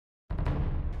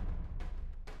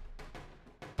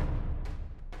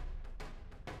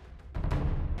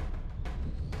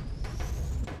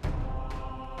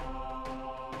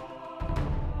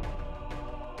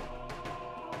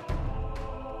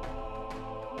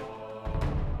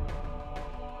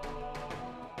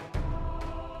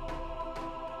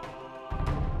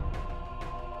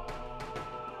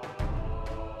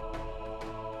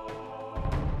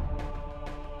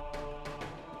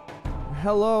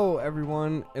Hello,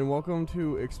 everyone, and welcome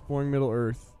to Exploring Middle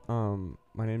Earth.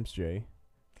 My name's Jay,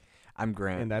 I'm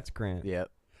Grant. and that's Grant,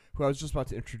 Yep. who I was just about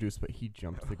to introduce, but he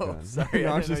jumped the Oh, gun. sorry, No,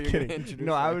 I I was didn't just know you were gonna kidding. introduce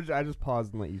No, me. I just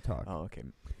paused and let you talk. Oh, okay.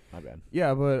 My bad.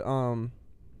 Yeah, but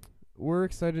we're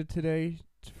excited today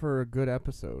for a good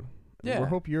episode. Yeah. We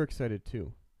hope you're excited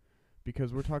too,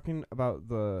 because we're talking about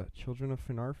the Children of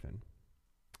Finarfin.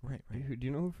 Right. Do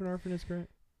you know who Finarfin is, Grant?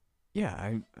 Yeah,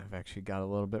 I've actually got a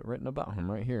little bit written about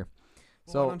him right here.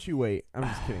 Well, So why don't you wait? I'm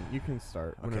just kidding. You can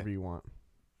start whenever you want.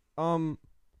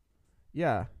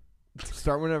 Yeah.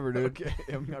 Start whenever, dude. Okay,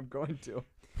 I'm going to.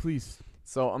 Please.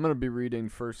 So I'm going to be reading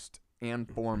first and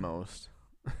foremost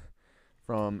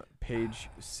from page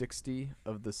 60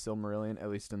 of the Silmarillion, at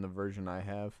least in the version I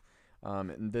have.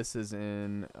 And this is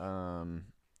in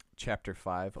chapter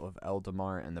 5 of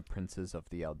Eldamar and the Princes of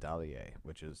the Eldalie,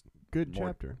 which is Good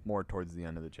chapter. more towards the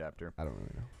end of the chapter. I don't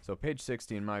really know. So page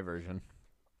 60 in my version,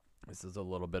 this is a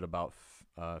little bit about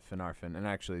Finarfin, and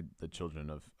actually the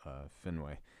children of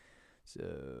Finwë. So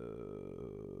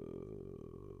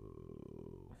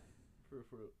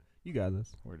You got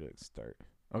this. where did it start?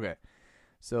 Okay.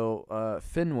 So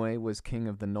Finwë was king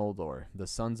of the Noldor. The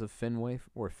sons of Finwë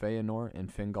were Feanor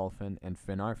and Fingolfin and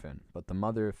Finarfin, but the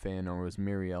mother of Feanor was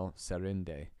Miriel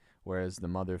Serinde, whereas the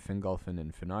mother of Fingolfin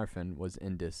and Finarfin was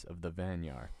Indis of the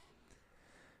Vanyar.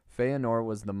 Feanor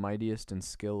was the mightiest in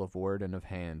skill of word and of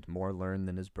hand, more learned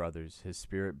than his brothers. His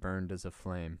spirit burned as a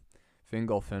flame.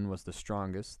 Fingolfin was the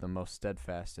strongest, the most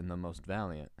steadfast, and the most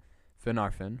valiant.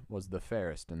 Finarfin was the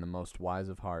fairest and the most wise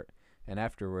of heart, and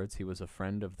afterwards he was a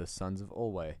friend of the sons of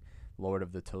Olwe, lord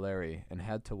of the Teleri, and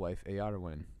had to wife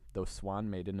Earwin, the swan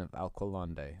maiden of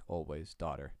Alqualonde, Olwe's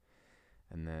daughter.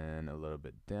 And then a little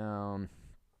bit down.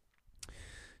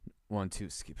 1, 2,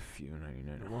 skip a few,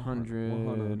 99,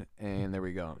 100, and there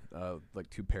we go. Like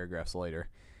 2 paragraphs later.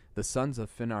 The sons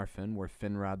of Finarfin were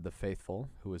Finrod the Faithful,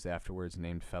 who was afterwards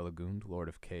named Felagund, Lord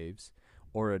of Caves,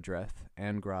 Orodreth,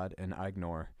 Angrod, and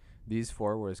Ignor. These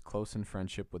 4 were as close in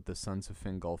friendship with the sons of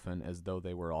Fingolfin as though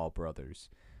they were all brothers.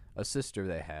 A sister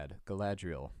they had,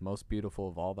 Galadriel, most beautiful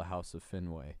of all the house of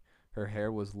Finwë. Her hair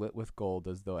was lit with gold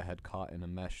as though it had caught in a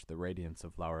mesh the radiance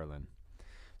of Laurelin.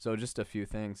 So just a few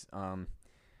things.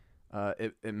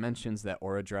 It mentions that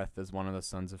Orodreth is one of the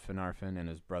sons of Finarfin, and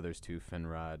his brothers too,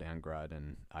 Finrod, Angrod,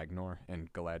 and Ignor,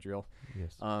 and Galadriel.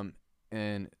 Yes.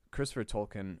 And Christopher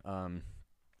Tolkien,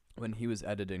 when he was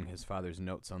editing his father's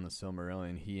notes on the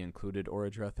Silmarillion, he included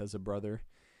Orodreth as a brother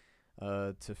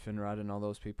to Finrod and all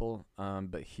those people,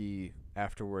 but he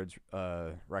afterwards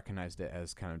recognized it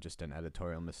as kind of just an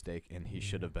editorial mistake, and he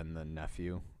should have been the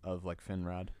nephew of, like,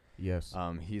 Finrod. Yes.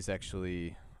 He's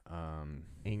actually...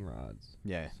 Ingrod's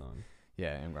son.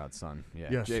 Yeah, Ingrod's son. Yeah.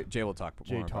 Yes. Jay will talk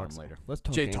more about him later. Let's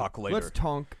talk Jay talk later. Let's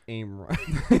talk Ingrod.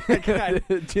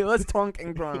 Let's talk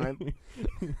Ingrid.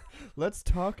 Let's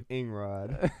talk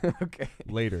Ingrid Okay.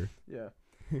 later. Yeah.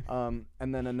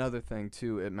 And then another thing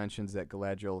too, it mentions that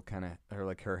Galadriel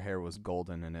her hair was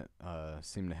golden, and it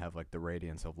seemed to have like the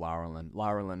radiance of Laurelin.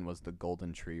 Laurelin was the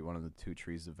golden tree, one of the 2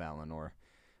 trees of Valinor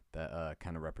that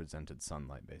kind of represented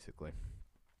sunlight, basically.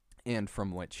 And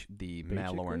from which the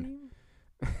Malorn...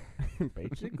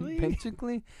 Basically?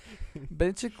 Basically,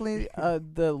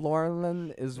 the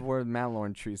Laurelin is where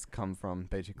Malorn trees come from,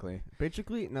 basically.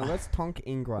 Basically, now let's talk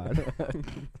Ingrid.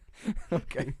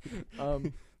 Okay.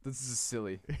 This is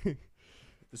silly.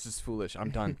 This is foolish.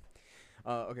 I'm done.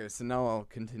 Okay, so now I'll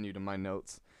continue to my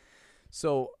notes.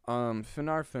 So,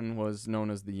 Finarfin was known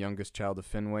as the youngest child of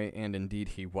Finwë, and indeed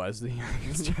he was the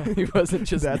youngest child. He wasn't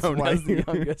just known as the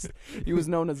youngest. He was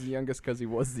known as the youngest because he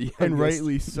was the youngest. And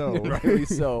rightly so. Rightly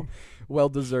so. Well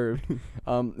deserved.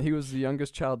 He was the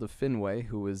youngest child of Finwë,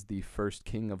 who was the first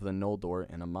king of the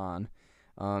Noldor in Aman.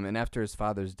 And after his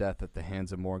father's death at the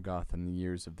hands of Morgoth in the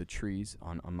years of the trees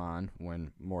on Aman,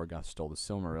 when Morgoth stole the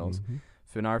Silmarils,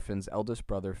 Finarfin's eldest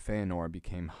brother Feanor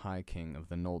became High King of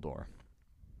the Noldor.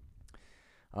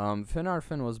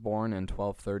 Finarfin was born in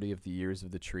 1230 of the Years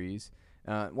of the Trees.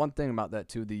 One thing about that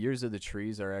too, the Years of the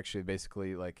Trees are actually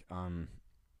basically like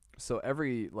so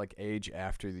every like age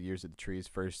after the Years of the Trees,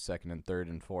 1st, 2nd, and 3rd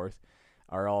and 4th,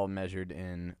 are all measured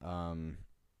in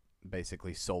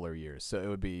basically solar years. So it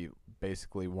would be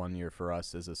basically 1 year for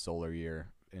us is a solar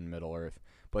year in Middle Earth.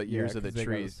 But Years of the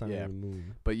Trees,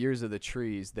 But Years of the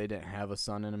Trees, they didn't have a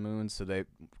sun and a moon, so they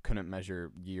couldn't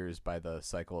measure years by the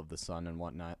cycle of the sun and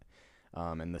whatnot.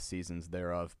 And the seasons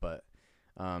thereof, but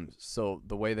so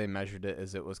the way they measured it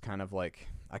is it was kind of like,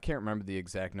 I can't remember the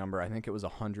exact number, I think it was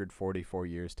 144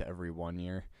 years to every 1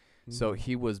 year. So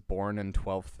he was born in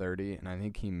 1230, and I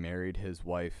think he married his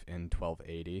wife in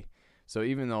 1280. So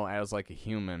even though as like a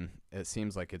human, it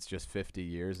seems like it's just 50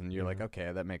 years, and you're like,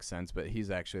 okay, that makes sense. But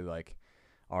he's actually like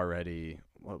already,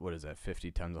 what is that,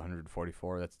 50 times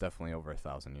 144? That's definitely over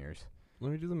 1,000 years.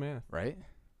 Let me do the math. Right?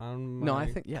 No,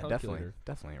 I think, calculator.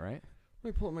 definitely, right?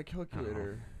 Let me pull up my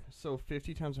calculator. So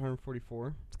 50 times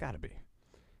 144. It's got to be.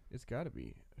 It's got to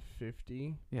be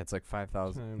 50. Yeah, it's like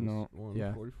 5,000. No,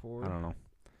 144. I don't know.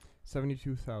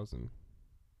 72,000.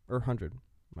 Or 100.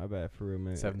 My bad for a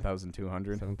minute.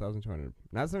 7,200. 7,200.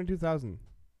 Not 72,000.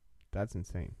 That's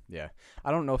insane. Yeah.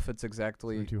 I don't know if it's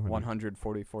exactly 7,200.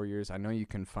 144 years. I know you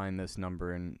can find this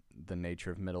number in The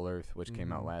Nature of Middle-earth, which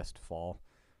came out last fall.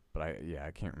 But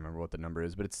I can't remember what the number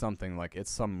is. But it's something like, it's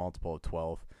some multiple of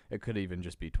 12. It could even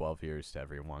just be 12 years to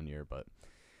every 1 year. But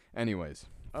anyways,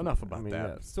 enough about that.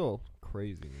 Yeah, still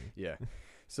crazy, man. Yeah.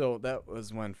 So that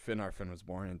was when Finarfin was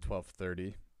born in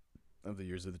 1230 of the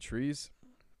Years of the Trees.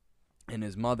 And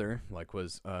his mother, like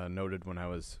was noted when I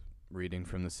was reading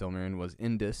from the Silmarillion, was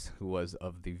Indis, who was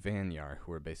of the Vanyar,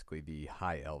 who were basically the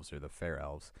high elves or the fair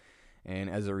elves. And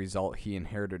as a result, he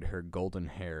inherited her golden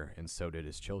hair, and so did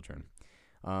his children.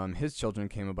 His children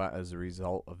came about as a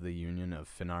result of the union of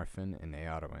Finarfin and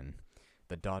Eowyn,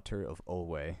 the daughter of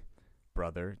Olwe,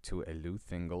 brother to Elu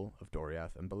Thingol of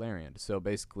Doriath and Beleriand. So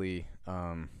basically,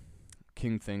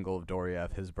 King Thingol of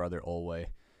Doriath, his brother Olwe,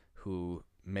 who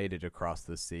made it across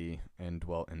the sea and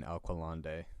dwelt in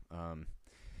Alqualande.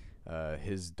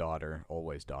 His daughter,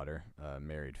 Olwe's daughter,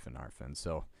 married Finarfin.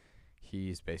 So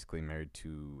he's basically married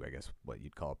to, I guess, what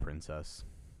you'd call a princess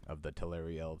of the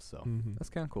Teleri elves. So that's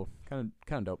kind of cool, kind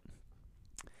of dope.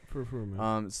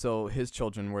 So his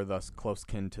children were thus close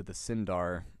kin to the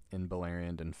Sindar in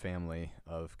Beleriand and family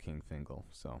of King Thingol.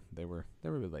 So they were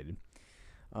related.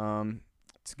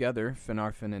 Together,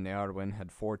 Finarfin and Eowyn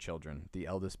had 4 children, the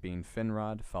eldest being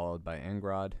Finrod, followed by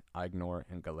Angrod, Ignor,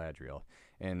 and Galadriel.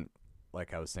 And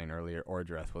like I was saying earlier,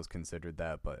 Ordreth was considered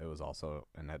that, but it was also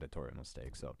an editorial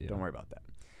mistake, so don't worry about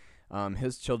that.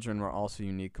 His children were also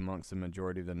unique amongst the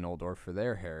majority of the Noldor, for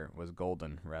their hair was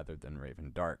golden rather than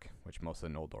raven dark, which most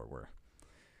of the Noldor were.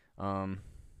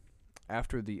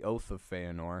 After the Oath of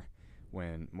Feanor,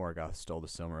 when Morgoth stole the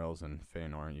Silmarils and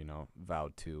Feanor,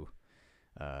 vowed to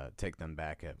take them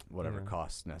back at whatever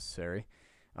cost necessary.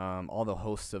 All the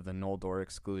hosts of the Noldor,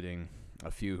 excluding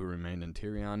a few who remained in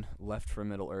Tirion, left for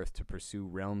Middle-earth to pursue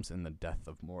realms in the death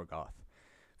of Morgoth.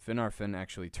 Finarfin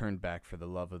actually turned back for the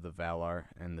love of the Valar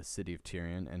and the city of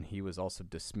Tirion, and he was also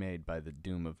dismayed by the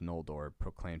doom of Noldor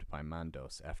proclaimed by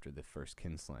Mandos after the first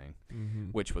kinslaying,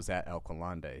 which was at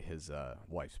Alqualande, his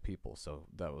wife's people. So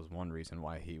that was one reason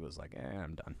why he was like,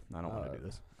 I'm done. I don't want to do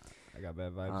this. I got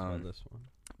bad vibes about this one.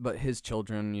 But his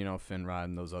children, Finrod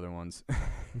and those other ones,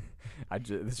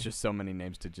 there's just so many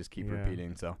names to just keep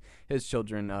repeating. So his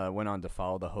children went on to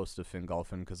follow the host of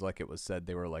Fingolfin, because like it was said,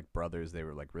 they were like brothers. They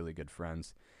were like really good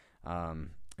friends.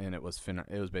 And it was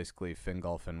basically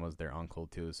Fingolfin was their uncle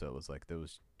too. So it was like, they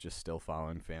was just still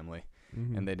following family,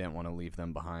 and they didn't want to leave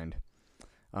them behind.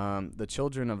 The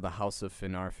children of the House of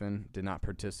Finarfin did not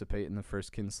participate in the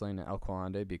first kinslaying at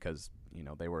Alqualande because,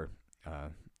 they were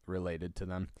related to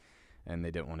them, and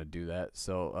they didn't want to do that.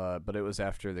 So, but it was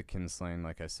after the kinslaying,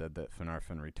 like I said, that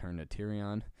Finarfin returned to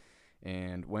Tirion.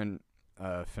 And when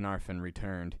Finarfin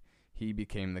returned, he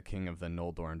became the king of the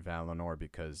Noldor and Valinor,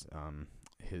 because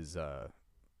his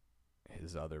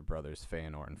other brothers,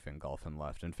 Feanor and Fingolfin,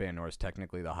 left. And Feanor is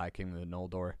technically the High King of the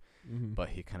Noldor, but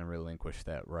he kind of relinquished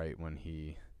that right when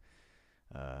he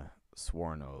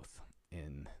swore an oath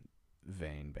in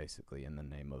vain, basically, in the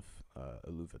name of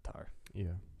Iluvatar.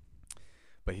 Yeah.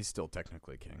 But he's still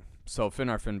technically king. So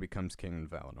Finarfin becomes king in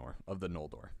Valinor, of the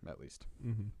Noldor, at least.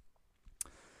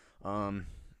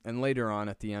 And later on,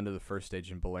 at the end of the first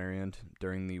stage in Beleriand,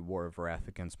 during the War of Wrath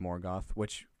against Morgoth,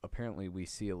 which apparently we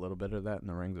see a little bit of that in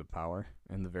the Rings of Power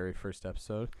in the very first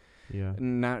episode. Yeah.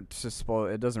 Not to spoil,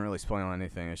 it doesn't really spoil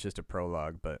anything. It's just a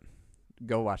prologue, but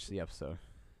go watch the episode.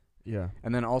 Yeah.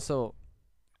 And then also,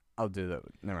 I'll do that.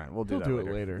 Never mind. We'll do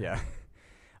it later. Yeah.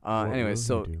 Anyway,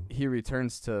 so he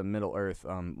returns to Middle-earth,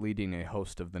 leading a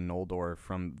host of the Noldor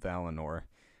from Valinor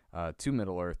to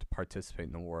Middle-earth to participate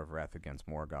in the War of Wrath against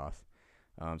Morgoth.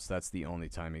 So that's the only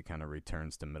time he kind of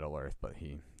returns to Middle-earth, but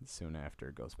he soon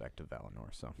after goes back to Valinor.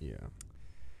 So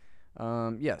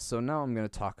so now I'm going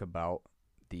to talk about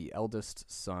the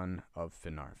eldest son of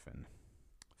Finarfin,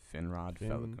 Finrod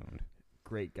Felagund.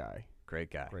 Great guy. Great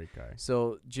guy. Great guy.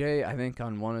 So, Jay, I think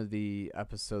on one of the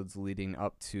episodes leading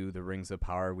up to the Rings of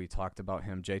Power, we talked about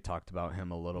him. Jay talked about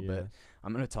him a little bit.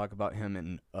 I'm going to talk about him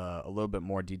in a little bit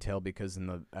more detail because in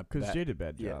the because Jay did a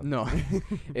bad job. Yeah, no,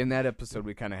 in that episode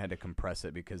we kind of had to compress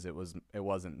it because it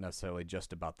wasn't necessarily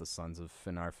just about the Sons of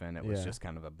Finarfin. It was just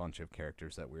kind of a bunch of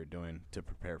characters that we were doing to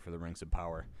prepare for the Rings of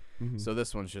Power. Mm-hmm. So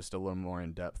this one's just a little more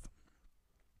in depth.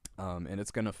 And it's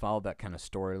going to follow that kind of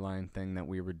storyline thing that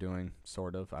we were doing,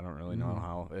 sort of. I don't really know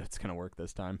how it's going to work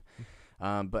this time.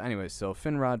 But anyway, so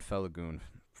Finrod Felagund,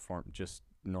 just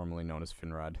normally known as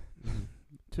Finrod.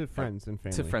 To friends and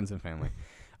family. To friends and family.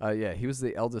 He was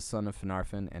the eldest son of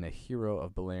Finarfin and a hero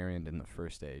of Beleriand in the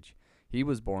First Age. He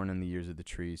was born in the years of the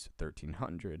trees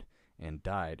 1300 and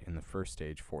died in the First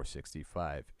Age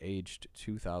 465, aged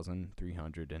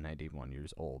 2,381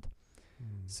 years old.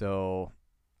 So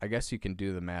I guess you can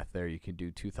do the math there. You can do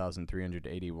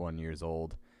 2,381 years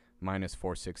old minus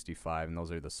 465, and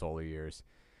those are the solar years.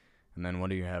 And then what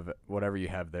do you have? Whatever you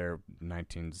have there,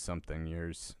 1900-something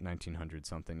years,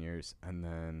 and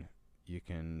then you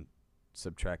can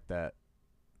subtract that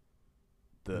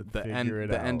the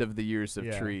end of the years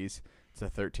of trees to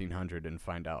 1,300 and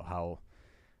find out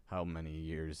how many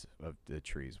years of the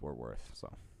trees were worth.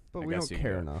 So, but we don't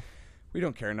care enough. We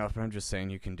don't care enough, but I'm just saying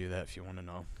you can do that if you want to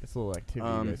know. It's a little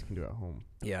activity you guys can do at home.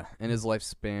 Yeah, and his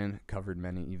lifespan covered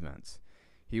many events.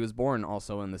 He was born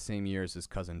also in the same year as his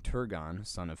cousin Turgon,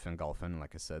 son of Fingolfin.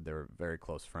 Like I said, they were very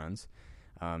close friends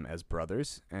as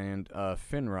brothers. And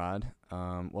Finrod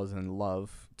was in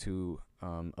love to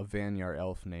a Vanyar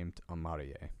elf named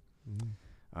Amarie,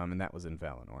 and that was in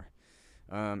Valinor.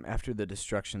 After the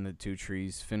destruction of the two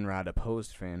trees, Finrod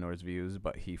opposed Feanor's views,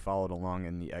 but he followed along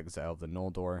in the exile of the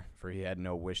Noldor, for he had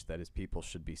no wish that his people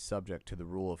should be subject to the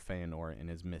rule of Feanor and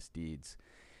his misdeeds.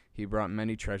 He brought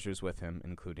many treasures with him,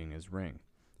 including his ring.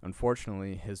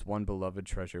 Unfortunately, his one beloved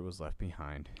treasure was left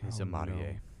behind, his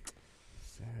Amarie.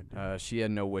 Sad. She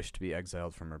had no wish to be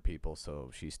exiled from her people, so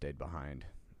she stayed behind,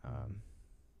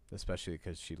 especially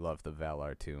because she loved the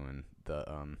Valar too, and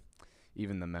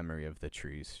even the memory of the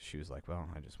trees. She was like, well,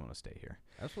 I just want to stay here.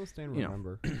 I just want to stay and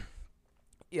remember.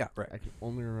 Yeah, right. I can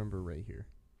only remember right here.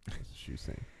 That's what she was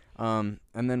saying.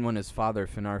 And then when his father,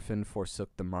 Finarfin, forsook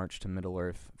the march to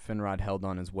Middle-earth, Finrod held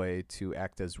on his way to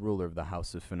act as ruler of the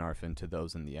House of Finarfin to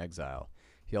those in the exile.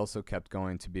 He also kept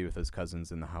going to be with his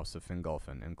cousins in the House of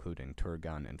Fingolfin, including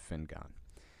Turgon and Fingon.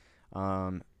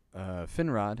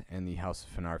 Finrod and the House of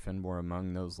Finarfin were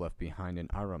among those left behind in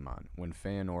Ahriman when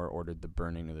Feanor ordered the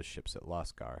burning of the ships at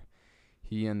Losgar.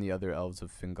 He and the other elves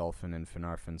of Fingolfin and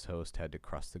Finarfin's host had to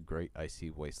cross the great icy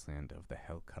wasteland of the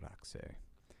Helcaraxe,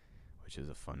 which is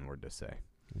a fun word to say.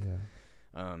 Yeah.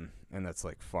 And that's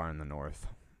like far in the north.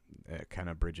 It kind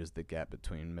of bridges the gap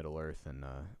between Middle-earth and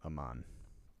Aman.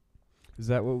 Is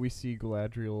that what we see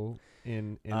Galadriel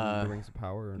in the Rings of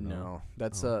Power? Or no,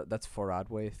 that's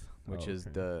Forodwaith, which is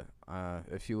the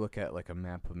if you look at like a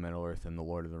map of Middle-earth and the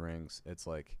Lord of the Rings, it's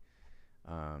like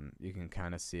you can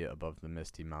kind of see it above the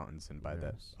Misty Mountains and by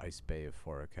that ice bay of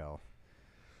Forakel.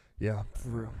 Yeah,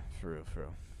 for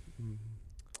real.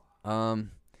 Mm-hmm.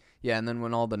 Yeah, and then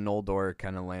when all the Noldor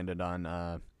kind of landed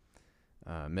on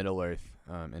Middle-earth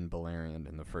in Beleriand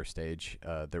in the First Age,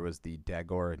 there was the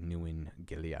Dagor Nuin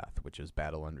Gileath, which is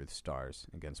Battle Under the Stars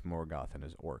against Morgoth and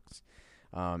his orcs.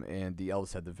 And the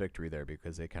elves had the victory there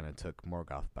because they kind of took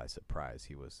Morgoth by surprise.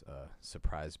 He was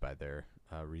surprised by their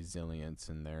resilience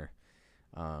and their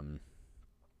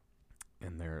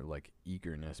like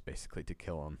eagerness basically to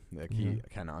kill him. Like he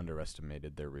kind of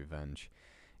underestimated their revenge.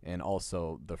 And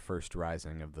also the first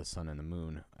rising of the sun and the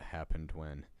moon happened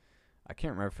when I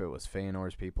can't remember if it was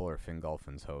Feanor's people or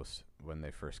Fingolfin's host when they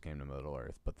first came to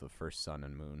Middle-earth, but the first sun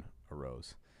and moon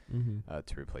arose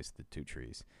to replace the two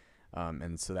trees.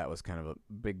 And so that was kind of a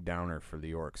big downer for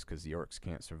the orcs because the orcs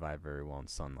can't survive very well in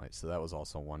sunlight. So that was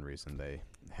also one reason they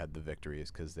had the victory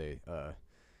is because they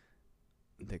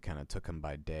kind of took them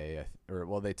by day.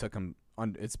 They took them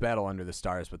it's Battle Under the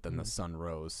Stars, but then the sun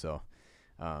rose. So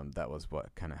that was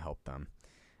what kind of helped them.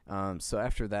 So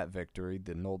after that victory,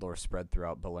 the Noldor spread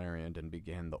throughout Beleriand and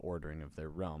began the ordering of their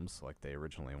realms like they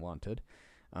originally wanted.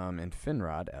 And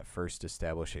Finrod at first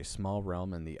established a small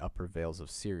realm in the upper vales of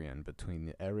Sirion between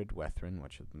the Ered Wethrin,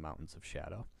 which are the Mountains of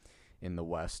Shadow, in the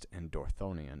west, and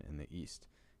Dorthonion in the east.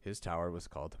 His tower was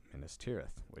called Minas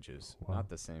Tirith, which is not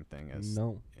the same thing as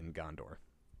in Gondor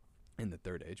in the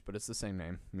Third Age, but it's the same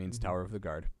name, means Tower of the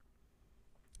Guard.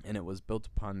 And it was built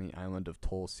upon the island of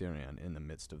Tol Sirion in the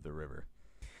midst of the river.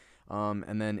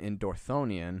 And then in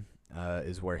Dorthonion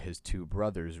is where his two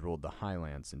brothers ruled the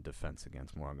highlands in defense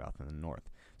against Morgoth in the north.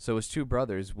 So his two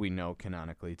brothers we know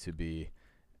canonically to be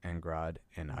Angrod,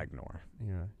 and Agnor.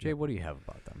 Yeah. Jay, what do you have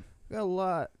about them? Got a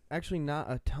lot. Actually, not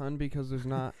a ton because there's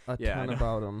not a Yeah, I ton know.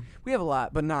 about them. We have a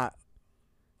lot, but not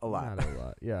a lot. Not a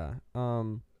lot. Yeah.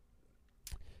 I'll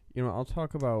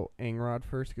talk about Angrod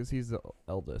first because he's the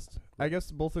eldest. I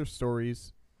guess both their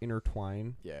stories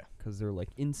intertwine. Yeah. Because they're like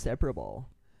inseparable.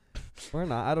 Or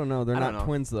not. I don't know. They're I don't not know.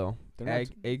 twins though. They're not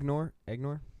Agnor.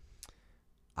 Agnor.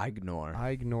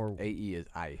 A-E is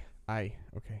I.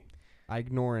 Okay.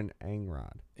 Agnor and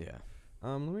Angrod. Yeah.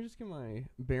 Let me just get my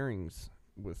bearings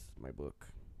with my book.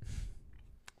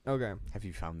 Okay. Have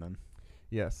you found them?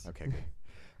 Yes. Okay, good.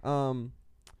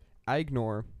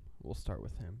 Agnor. We'll start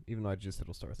with him, even though I just said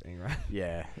we'll start with Angrod.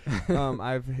 Yeah.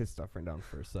 I have his stuff written down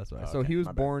first. So that's why. Oh, So okay, he was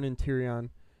my bad. born in Tirion,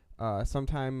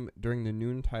 sometime during the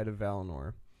noontide of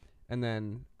Valinor, and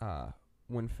then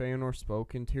when Feanor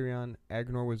spoke in Tirion,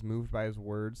 Agnor was moved by his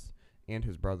words, and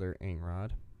his brother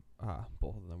Angrod.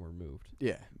 Both of them were moved.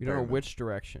 Yeah. You don't know which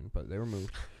direction, but they were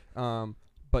moved.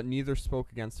 But neither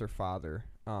spoke against their father.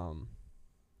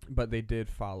 But they did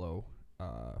follow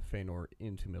Feanor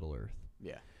into Middle Earth.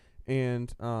 Yeah.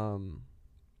 And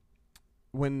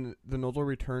when the Noldor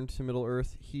returned to Middle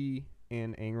Earth, he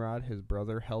and Angrod, his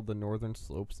brother, held the northern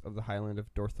slopes of the highland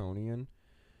of Dorthonion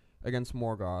against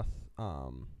Morgoth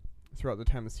throughout the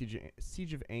time of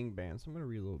Siege of Angband. So I'm going to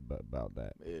read a little bit about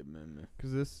that.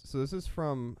 Because this is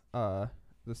from the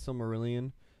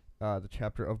Silmarillion, the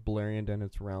chapter of Beleriand and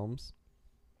its realms.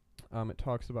 It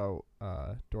talks about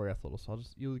Doriath a little, so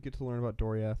you'll get to learn about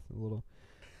Doriath a little.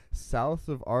 South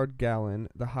of Ardgallen,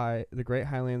 the great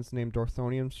highlands named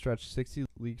Dorthonium stretched 60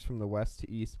 leagues from the west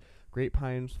to east. Great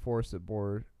pines forest it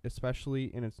bore,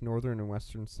 especially in its northern and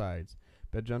western sides.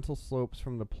 But gentle slopes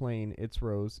from the plain its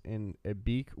rose in a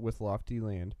beak with lofty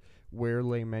land, where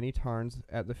lay many tarns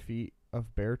at the feet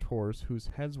of bare tors,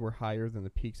 whose heads were higher than the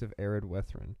peaks of arid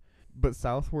Wethrin. But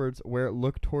southwards, where it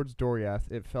looked towards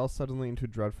Doriath, it fell suddenly into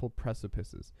dreadful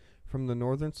precipices. From the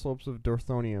northern slopes of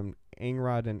Dorthonium,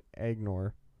 Angrod and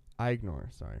Agnor,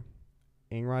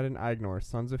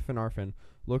 sons of Finarfin,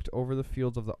 looked over the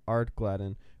fields of the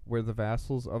Ardgladen, where the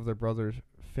vassals of their brother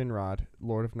Finrod,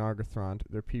 lord of Nargothrond,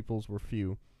 their peoples were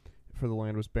few, for the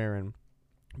land was barren.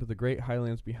 But the great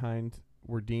highlands behind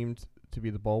were deemed to be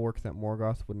the bulwark that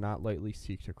Morgoth would not lightly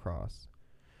seek to cross.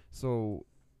 So,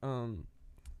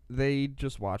 they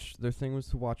just watched. Their thing was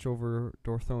to watch over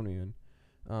Dorthonion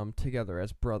together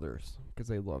as brothers, because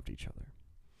they loved each other.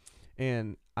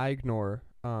 And Agnor,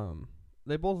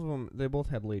 they both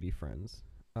had lady friends.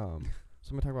 So I'm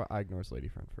gonna talk about Agnor's lady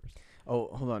friend first. Oh,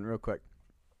 hold on real quick.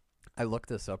 I looked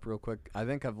this up real quick. I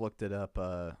think I've looked it up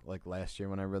like last year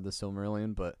when I read the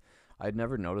Silmarillion, but I'd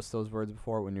never noticed those words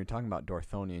before. When you're talking about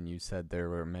Dorthonion, you said there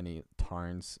were many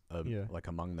tarns like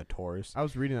among the tors. I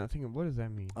was reading that thinking, what does that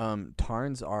mean?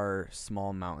 Tarns are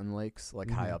small mountain lakes,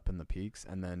 like high up in the peaks,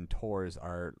 and then tors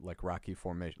are like rocky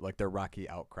formation, like they're rocky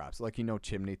outcrops, like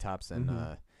chimney tops and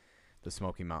the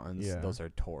Smoky Mountains. Yeah. Those are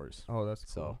tors. Oh, that's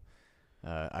cool. So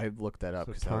I looked that up.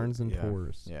 So tarns and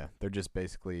tors. Yeah, they're just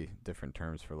basically different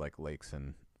terms for like lakes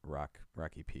and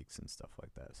rocky peaks and stuff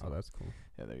like that. So, oh, that's cool.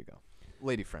 Yeah, there you go.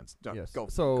 Lady friends. Yes. Go.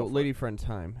 So go lady friend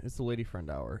time. It's the lady friend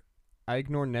hour.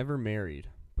 Agnor never married,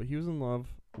 but he was in love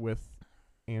with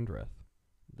Andreth,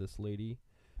 this lady,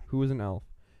 who was an elf.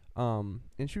 And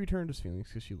she returned his feelings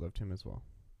because she loved him as well.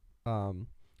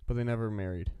 But they never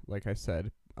married, like I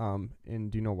said.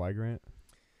 And do you know why, Grant?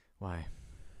 Why?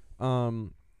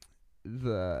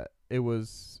 It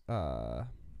was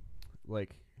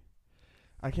like,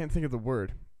 I can't think of the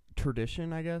word,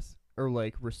 tradition, I guess, or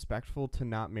like respectful to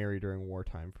not marry during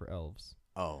wartime for elves.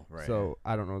 Oh, right. So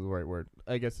I don't know the right word.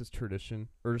 I guess it's tradition,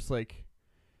 or just like.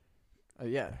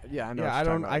 Yeah, I know. Yeah, I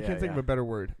don't. I can't think of a better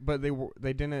word. But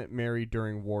they didn't marry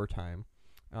during wartime,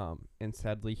 and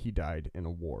sadly he died in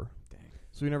a war. Dang.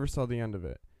 So we never saw the end of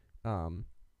it.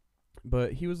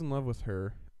 But he was in love with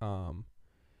her.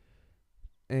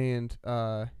 And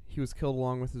he was killed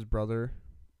along with his brother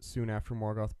soon after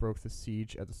Morgoth broke the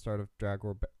siege at the start of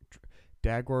Dagor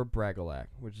Bragollach,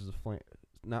 which is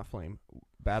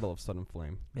Battle of Sudden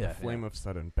Flame. Yeah, Flame of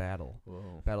Sudden Battle.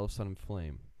 Whoa. Battle of Sudden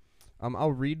Flame.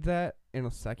 I'll read that in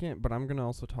a second, but I'm gonna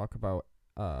also talk about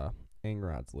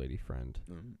Angrod's lady friend.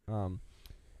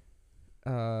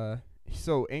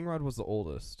 So Angrod was the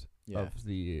oldest of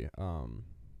the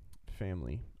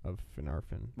family of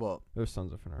Finarfin. Well, they're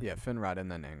sons of Finarfin. Yeah, Finrod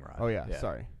and then Angrod. Oh yeah.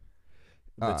 Sorry.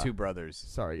 The two brothers.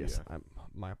 Sorry. Yes.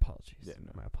 My apologies. Yeah,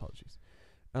 no. My apologies.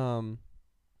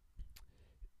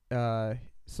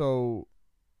 So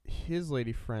his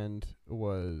lady friend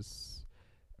was,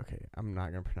 okay, I'm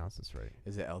not gonna pronounce this right.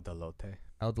 Is it Eldalote?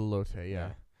 Eldalote,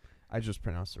 yeah. I just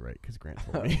pronounced it right because Grant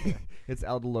told me. It's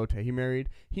Aldalote. He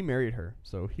married her,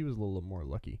 so he was a little more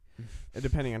lucky,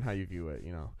 depending on how you view it,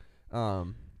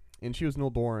 And she was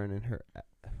Noldoran, and her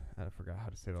I forgot how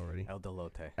to say it already.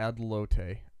 Aldalote.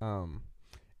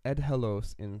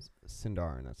 Edhelos in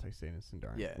Sindarin. That's how you say it in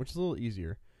Sindarin. Yeah. Which is a little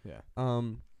easier. Yeah.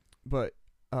 But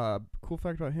cool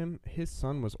fact about him: his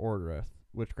son was Ordreth,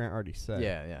 which Grant already said.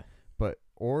 Yeah. But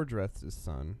Ordreth's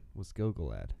son was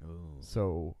Gilgalad. Ooh.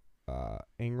 So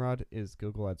Angrod is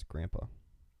Gilgalad's grandpa.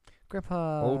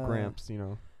 Grandpa. Old Gramps,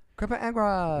 Grandpa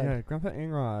Angrod. Yeah, Grandpa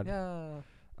Angrod. Yeah.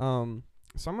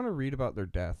 So I'm gonna read about their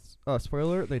deaths.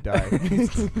 Spoiler alert, they die.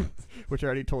 Which I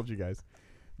already told you guys.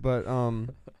 But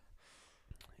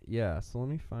yeah, so let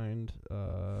me find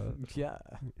Yeah.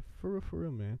 For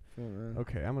real, man.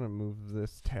 Okay, I'm gonna move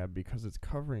this tab because it's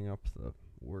covering up the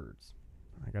words.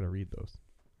 I gotta read those.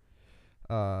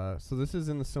 So this is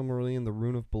in the Silmarillion, the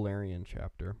Rune of Beleriand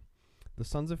chapter. The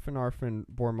sons of Finarfin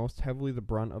bore most heavily the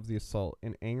brunt of the assault,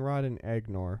 and Angrod and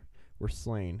Agnor were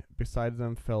slain. Beside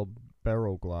them fell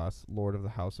Baroglas, lord of the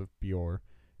house of Beor,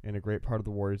 and a great part of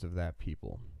the warriors of that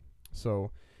people. So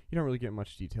you don't really get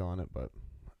much detail on it, but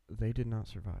they did not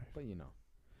survive. But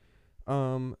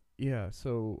Yeah,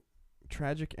 so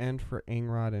tragic end for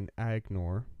Angrod and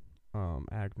Agnor.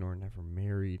 Agnor never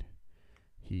married.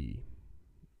 He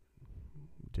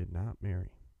did not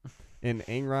marry. And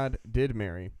Angrod did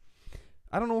marry.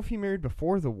 I don't know if he married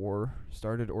before the war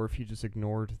started or if he just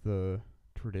ignored the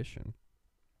tradition.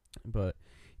 But,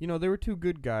 they were two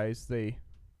good guys. They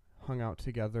hung out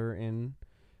together in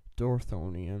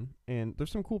Dorthonion. And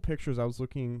there's some cool pictures I was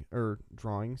looking, or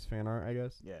drawings, fan art, I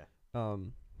guess. Yeah.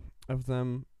 Of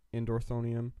them in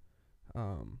Dorthonion.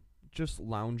 Just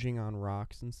lounging on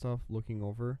rocks and stuff, looking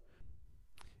over.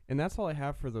 And that's all I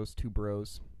have for those two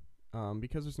bros.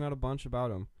 Because there's not a bunch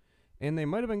about them. And they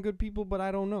might have been good people, but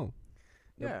I don't know.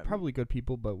 Yeah. They're probably good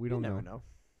people, but we don't never know.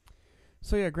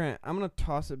 So yeah, Grant, I'm going to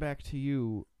toss it back to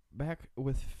you. Back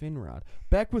with Finrod.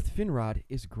 Back with Finrod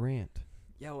is Grant.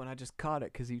 Yo, and I just caught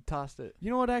it because you tossed it. You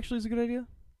know what actually is a good idea?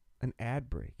 An ad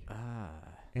break. Ah.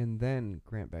 And then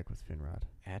Grant back with Finrod.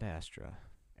 Ad Astra.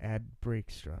 Ad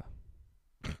breakstra.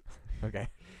 Okay.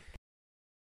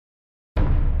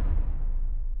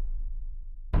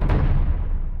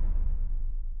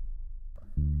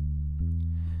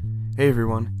 Hey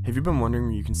everyone, have you been wondering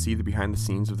where you can see the behind the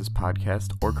scenes of this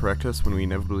podcast or correct us when we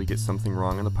inevitably get something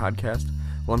wrong on the podcast?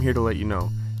 Well, I'm here to let you know.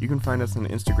 You can find us on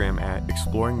Instagram at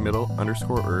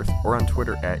exploringmiddle_earth or on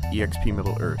Twitter at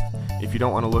expmiddleearth. If you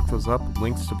don't want to look those up,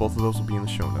 links to both of those will be in the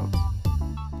show notes.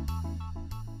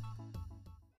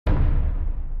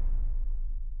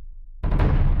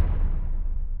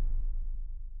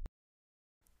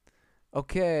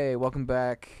 Okay, welcome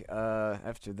back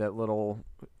after that little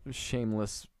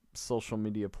shameless social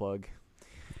media plug.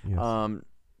 Yes.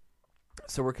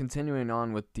 So we're continuing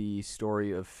on with the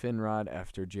story of Finrod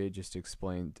after Jay just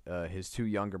explained his two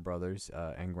younger brothers,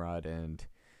 Angrod and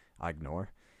Agnor,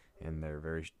 and their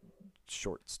very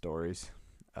short stories.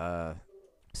 So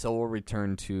we'll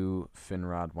return to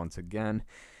Finrod once again.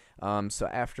 So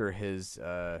after his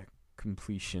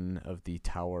completion of the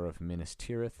Tower of Minas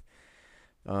Tirith,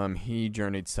 he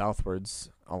journeyed southwards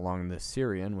along the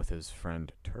Syrian with his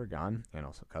friend Turgon, and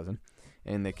also cousin,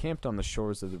 and they camped on the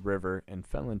shores of the river and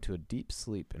fell into a deep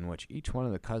sleep in which each one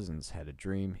of the cousins had a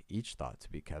dream each thought to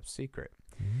be kept secret.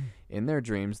 In their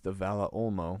dreams, the Vala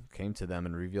Olmo came to them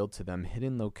and revealed to them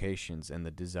hidden locations and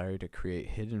the desire to create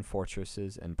hidden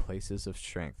fortresses and places of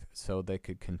strength so they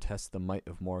could contest the might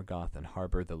of Morgoth and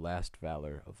harbor the last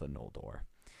valor of the Noldor.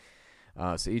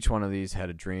 So each one of these had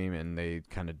a dream, and they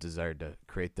kind of desired to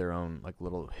create their own like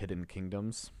little hidden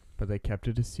kingdoms. But they kept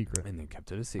it a secret. And they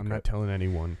kept it a secret. I'm not telling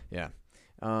anyone. Yeah.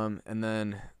 And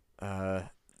then,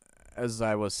 as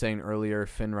I was saying earlier,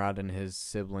 Finrod and his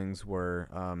siblings were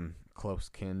close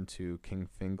kin to King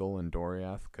Thingol and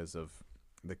Doriath because of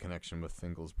the connection with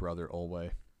Thingol's brother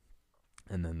Olwe,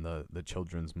 and then the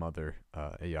children's mother,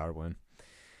 Eärwen.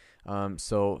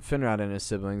 So Finrod and his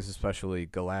siblings, especially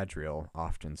Galadriel,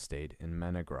 often stayed in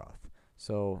Menegroth.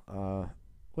 So,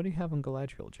 what do you have on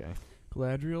Galadriel, Jay?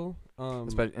 Galadriel?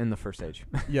 Especially in the first age.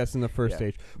 Yes, in the first Yeah.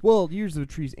 stage. Well, Years of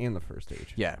the Trees and the first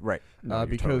age. Yeah, right. No, you're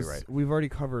because totally right. we've already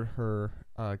covered her,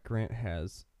 Grant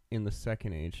has, in the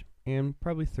second age, and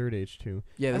probably third age, too.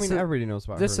 Yeah, I mean, everybody knows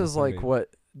about her. This in is the third like age.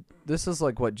 what... This is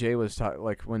like what Jay was talking,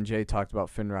 like when Jay talked about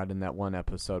Finrod in that one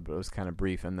episode, but it was kind of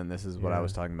brief. And then this is what I Yeah.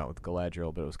 was talking about with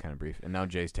Galadriel, but it was kind of brief. And now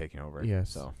Jay's taking over. Yes.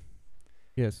 So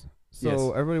Yes. So, Yes.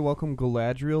 everybody welcome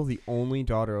Galadriel, the only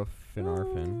daughter of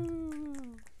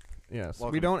Finarfin. Yes.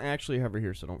 Welcome. We don't actually have her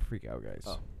here, so don't freak out, guys.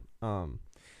 Oh.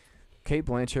 Kate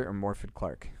Blanchett or Morfydd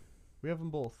Clark? We have them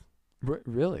both.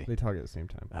 Really? They talk at the same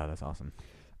time. Oh, that's awesome.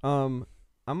 I'm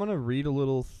gonna read a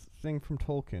little thing from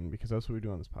Tolkien because that's what we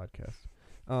do on this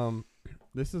podcast.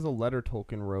 This is a letter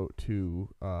Tolkien wrote to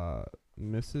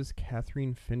Mrs.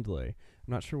 Catherine Findlay.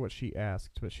 I'm not sure what she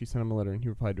asked, but she sent him a letter and he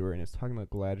replied to her, and it's talking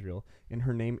about Galadriel and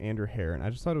her name and her hair. And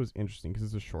I just thought it was interesting because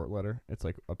it's a short letter. It's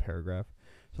like a paragraph.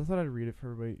 So I thought I'd read it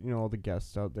for everybody, all the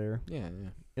guests out there. Yeah.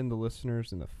 And the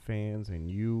listeners and the fans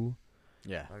and you.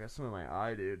 Yeah. I got some in my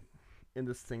eye, dude. In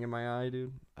this thing in my eye,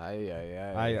 dude.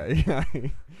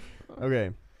 Aye. Okay.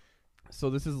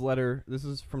 So this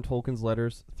is from Tolkien's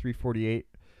letters, 348,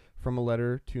 from a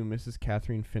letter to Mrs.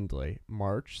 Catherine Findlay,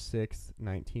 March 6th,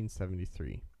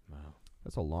 1973. Wow.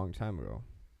 That's a long time ago.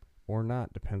 Or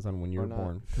not, depends on when you were not.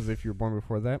 born. Because if you were born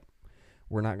before that,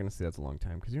 we're not going to say that's a long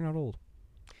time because you're not old.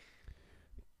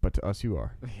 But to us, you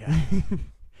are. Yeah.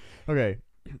 Okay.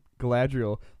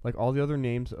 Galadriel, like all the other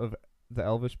names of the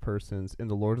elvish persons in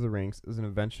The Lord of the Rings, is an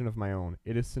invention of my own.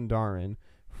 It is Sindarin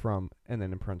from, and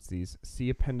then in parentheses, see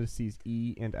appendices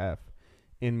E and F,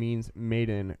 and means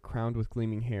maiden crowned with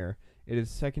gleaming hair. It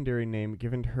is a secondary name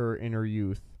given to her in her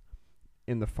youth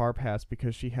in the far past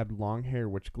because she had long hair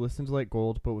which glistened like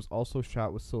gold but was also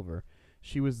shot with silver.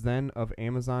 She was then of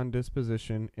Amazon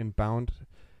disposition and bound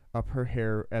up her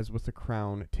hair as with a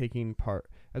crown when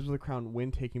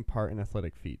taking part in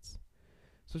athletic feats.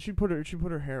 So she put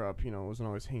her hair up, it wasn't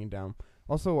always hanging down.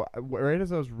 Also, right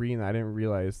as I was reading that, I didn't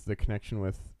realize the connection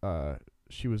with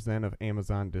she was then of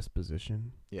Amazon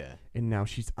disposition. Yeah. And now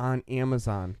she's on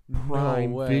Amazon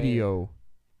Prime Video.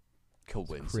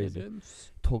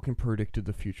 Coincidence? Tolkien predicted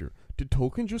the future. Did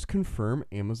Tolkien just confirm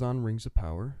Amazon Rings of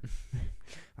Power?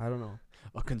 I don't know.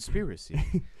 A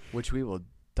conspiracy, which we will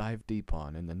dive deep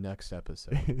on in the next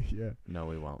episode. Yeah. No,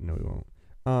 we won't.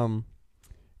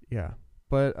 Yeah.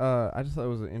 But I just thought it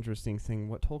was an interesting thing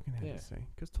what Tolkien had Yeah. to say.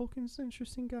 Because Tolkien's an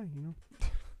interesting guy,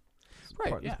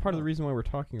 Right, It's part of the reason why we're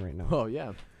talking right now. Oh,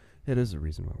 yeah. It is the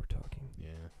reason why we're talking. Yeah.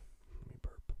 Let me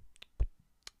burp.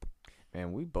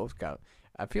 Man, we both got...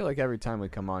 I feel like every time we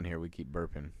come on here, we keep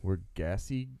burping. We're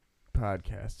gassy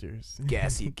podcasters.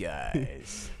 Gassy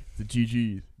guys. The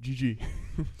GGs. GG.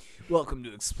 Welcome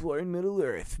to Exploring Middle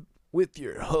Earth with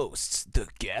your hosts, the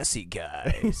Gassy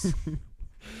Guys.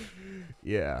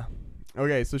 Yeah.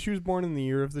 Okay, so she was born in the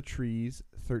year of the trees,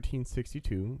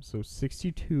 1362. So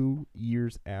 62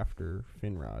 years after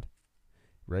Finrod,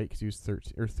 right? Because he was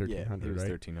 1300, yeah, it was right?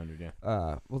 1300, yeah.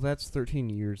 Well, that's 13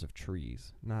 years of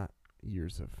trees, not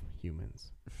years of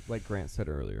humans, like Grant said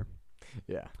earlier.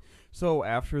 Yeah. So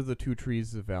after the two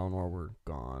trees of Valinor were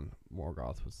gone,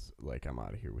 Morgoth was like, "I'm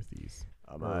out of here with these.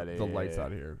 I'm out of here. The lights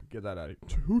out of here. Get that out of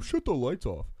here. Who shut the lights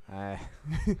off?"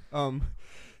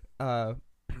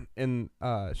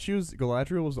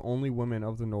 Galadriel was the only woman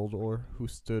of the Noldor who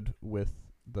stood with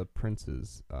the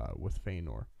princes, with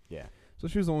Feanor. Yeah. So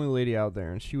she was the only lady out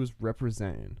there, and she was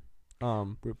representing.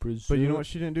 But you know what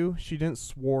she didn't do? She didn't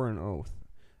swore an oath.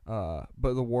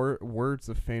 But the words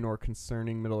of Feanor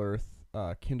concerning Middle Earth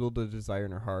kindled a desire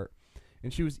in her heart,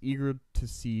 and she was eager to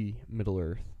see Middle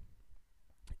Earth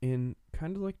and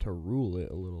kind of like to rule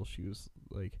it a little. She was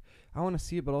like, I want to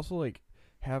see it, but also like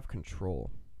have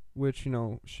control, which,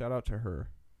 shout out to her.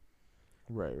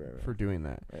 Right. For doing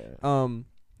that. Right.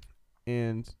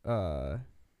 And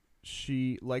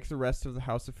she, like the rest of the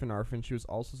House of Finarfin, she was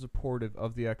also supportive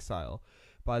of the exile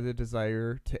by the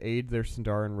desire to aid their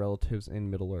Sindarin relatives in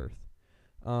Middle Earth.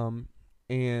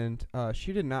 And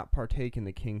she did not partake in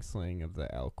the kingslaying of the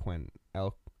Alqualande.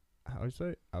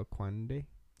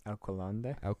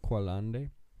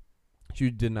 She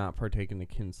did not partake in the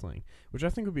kinslaying, which I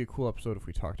think would be a cool episode if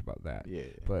we talked about that. Yeah.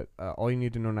 But all you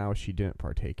need to know now is she didn't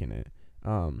partake in it.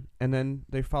 And then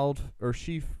they followed, or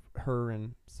her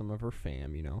and some of her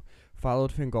fam,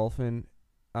 followed Fingolfin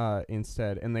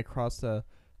instead, and they crossed the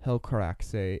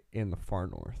Helcaraxe in the far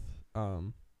north,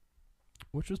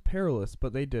 which was perilous,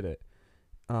 but they did it.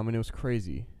 And it was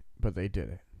crazy, but they did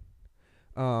it.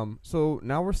 So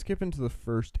now we're skipping to the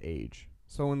First Age.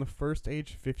 So in the First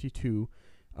Age, 52,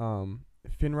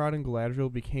 Finrod and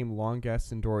Galadriel became long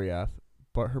guests in Doriath,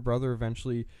 but her brother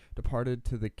eventually departed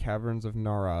to the caverns of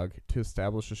Narog to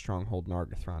establish a stronghold in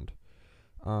Nargothrond.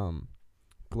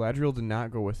 Galadriel did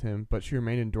not go with him, but she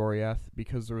remained in Doriath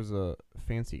because there was a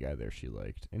fancy guy there she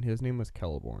liked, and his name was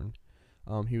Celeborn.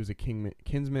 He was a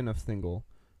kinsman of Thingol,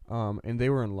 and they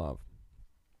were in love.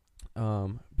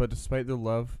 But despite their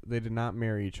love, they did not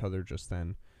marry each other just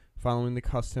then, following the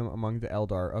custom among the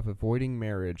Eldar of avoiding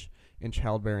marriage and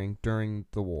childbearing during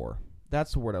the war.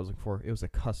 That's the word I was looking for. It was a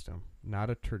custom,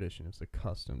 not a tradition. It was a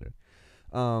custom, dude.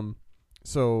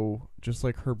 So just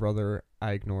like her brother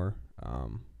Aegnor,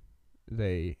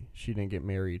 she didn't get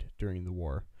married during the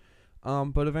war.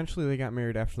 But eventually they got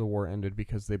married after the war ended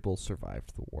because they both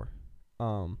survived the war.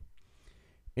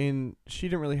 And she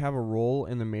didn't really have a role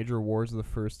in the major wars of the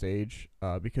First Age,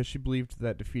 because she believed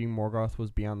that defeating Morgoth was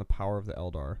beyond the power of the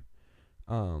Eldar.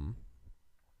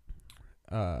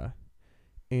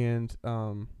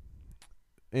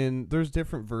 And there's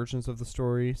different versions of the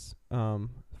stories,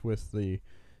 with the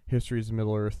histories of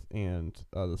Middle Earth and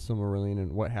the Silmarillion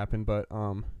and what happened. But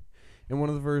in one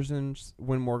of the versions,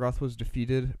 when Morgoth was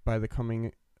defeated by the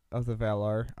coming of the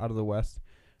Valar out of the west,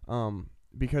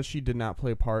 because she did not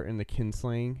play a part in the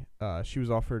kinslaying, she was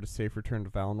offered a safe return to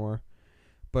Valinor,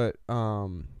 but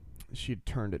she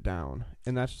turned it down.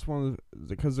 And that's just one of the,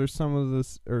 because there's some of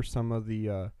this, or some of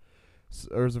the,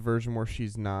 there's a version where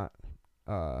she's not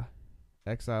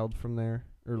exiled from there,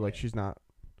 or like she's not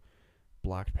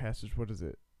blocked passage. What is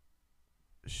it?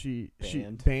 She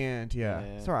banned.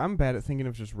 Yeah. Sorry, I'm bad at thinking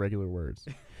of just regular words.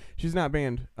 She's not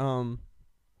banned.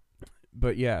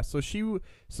 But yeah, so she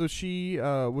was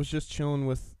just chilling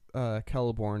with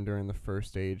Celeborn during the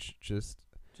First Age, just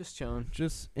chilling,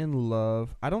 just in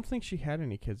love. I don't think she had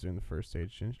any kids during the First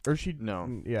Age, or she.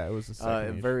 No. Yeah, it was the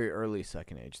Second Age. Very early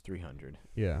Second Age, 300.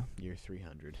 Yeah. Year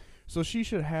 300. So she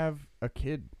should have a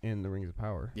kid in the Rings of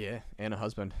Power. Yeah, and a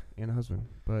husband.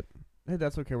 But hey,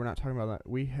 that's okay. We're not talking about that.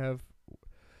 We have.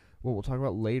 Well, we'll talk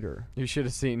about later. You should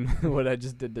have seen what I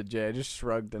just did to Jay. I just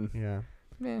shrugged and. Yeah.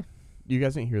 Meh. You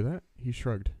guys didn't hear that? He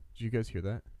shrugged. Did you guys hear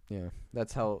that? Yeah,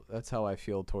 that's how I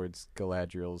feel towards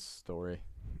Galadriel's story.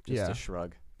 Just a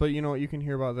shrug. But you know what? You can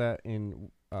hear about that in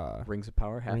Rings of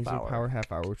Power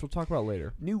half hour, which we'll talk about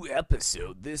later. New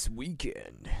episode this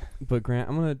weekend. But Grant,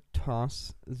 I'm gonna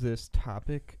toss this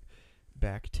topic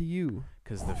back to you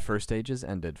because the First Age has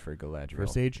ended for Galadriel.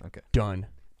 First Age, okay, done,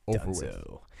 over with.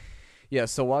 Yeah,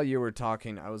 so while you were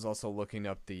talking, I was also looking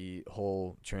up the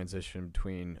whole transition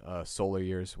between solar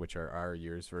years, which are our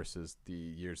years, versus the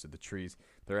years of the trees.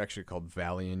 They're actually called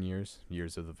Valian years,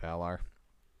 years of the Valar.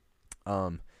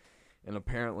 And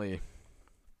apparently,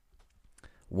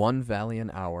 1 Valian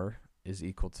hour is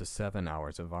equal to 7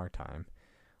 hours of our time.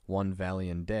 1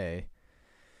 Valian day,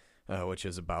 which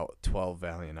is about 12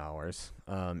 Valian hours,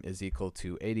 is equal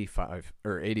to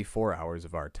 84 hours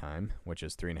of our time, which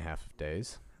is 3.5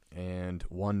 days. And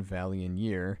 1 Valian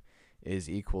year is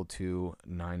equal to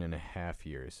 9.5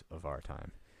 years of our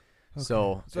time. Okay.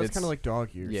 So that's kind of like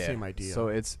dog years, same idea. So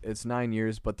it's 9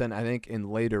 years, but then I think in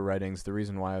later writings, the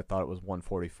reason why I thought it was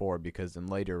 144, because in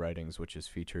later writings, which is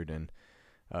featured in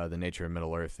The Nature of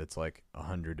Middle Earth, it's like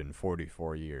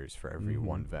 144 years for every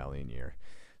 1 Valian year.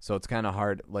 So it's kind of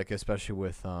hard, like especially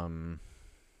with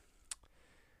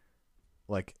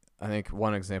like I think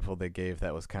one example they gave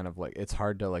that was kind of like it's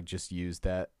hard to like just use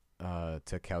that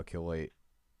to calculate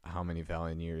how many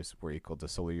Valian years were equal to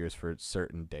solar years for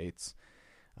certain dates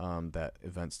that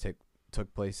events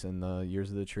took place in the years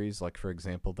of the trees. Like, for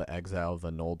example, the exile of the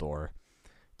Noldor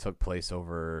took place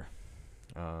over,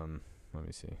 let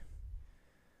me see.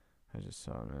 I just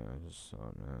saw it,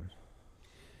 man.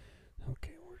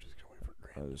 Okay, we're just going for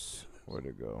Grant. Where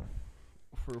to go?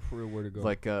 For where to go?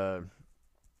 Like, so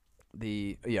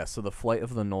the flight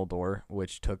of the Noldor,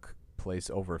 which took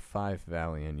place over 5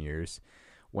 Valian years,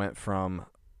 went from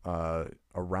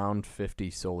around 50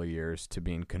 solar years to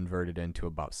being converted into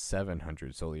about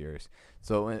 700 solar years.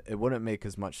 So it wouldn't make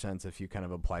as much sense if you kind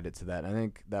of applied it to that. I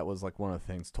think that was like one of the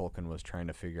things Tolkien was trying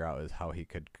to figure out is how he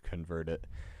could convert it.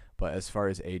 But as far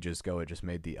as ages go, it just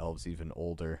made the elves even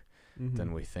older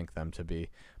than we think them to be.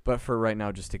 But for right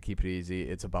now, just to keep it easy,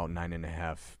 it's about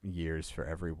 9.5 years for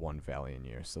every 1 Valian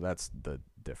year. So that's the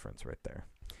difference right there.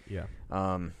 Yeah.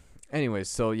 Anyways,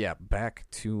 so yeah, back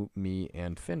to me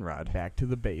and Finrod. Back to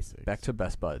the basics. Back to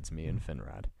best buds, me and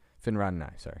Finrod. Finrod and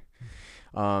I, sorry.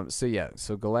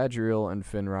 So Galadriel and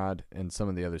Finrod and some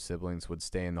of the other siblings would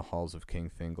stay in the halls of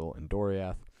King Thingol and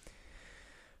Doriath.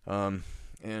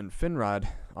 And Finrod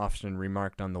often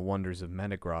remarked on the wonders of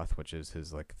Menegroth, which is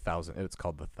his it's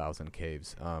called the 1,000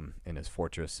 Caves, in his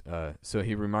fortress. So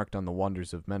he remarked on the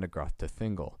wonders of Menegroth to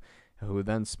Thingol, who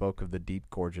then spoke of the deep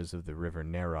gorges of the river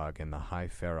Nerog and the high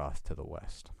Feroth to the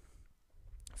west.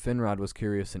 Finrod was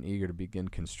curious and eager to begin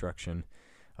construction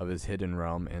of his hidden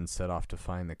realm and set off to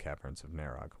find the caverns of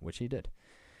Nerog, which he did.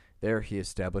 There he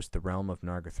established the realm of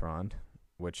Nargothrond,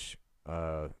 which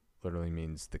literally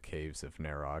means the caves of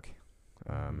Nerog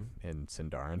in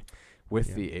Sindarin,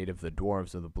 with the aid of the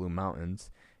dwarves of the Blue Mountains,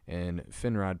 and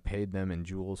Finrod paid them in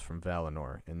jewels from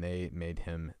Valinor, and they made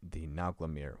him the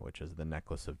Naglamir, which is the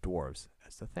necklace of dwarves,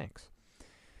 as the thanks.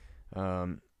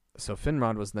 So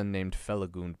Finrod was then named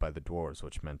Felagund by the dwarves,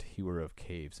 which meant hewer of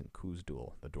caves in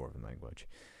Khuzdul, the dwarven language.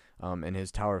 And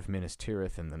his tower of Minas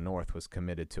Tirith in the north was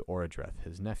committed to Orodreth,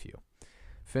 his nephew.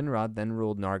 Finrod then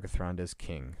ruled Nargothrond as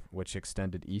king, which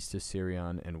extended east to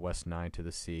Sirion and west nigh to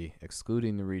the sea,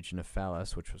 excluding the region of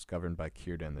Phalas, which was governed by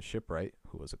Círdan the shipwright,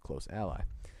 who was a close ally.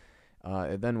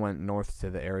 It then went north to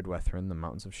the arid Wethrin, the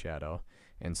Mountains of Shadow,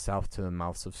 and south to the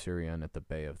mouths of Sirion at the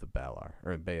Bay of Balar.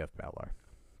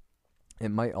 It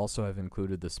might also have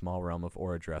included the small realm of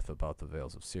Orodreth about the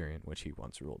Vales of Sirion, which he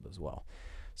once ruled as well.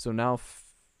 So now,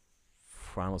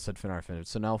 I almost said Finarfin.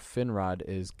 So now Finrod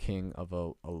is king of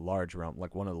a large realm,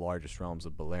 like one of the largest realms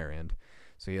of Beleriand.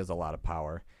 So he has a lot of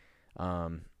power.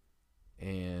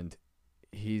 And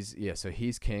he's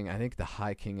king. I think the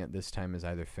high king at this time is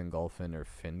either Fingolfin or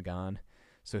Fingon.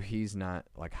 So he's not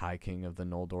like high king of the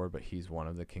Noldor, but he's one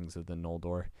of the kings of the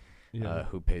Noldor. Yeah.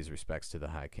 Who pays respects to the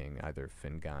High King, either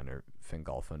Fingon or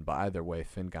Fingolfin. But either way,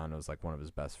 Fingon was like one of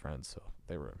his best friends, so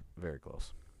they were very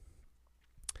close.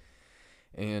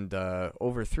 And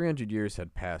over 300 years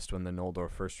had passed when the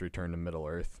Noldor first returned to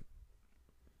Middle-earth.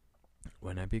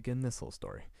 When I begin this little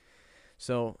story.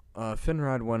 So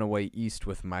Finrod went away east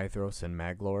with Maedhros and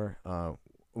Maglor,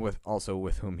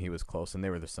 with whom he was close, and they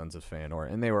were the sons of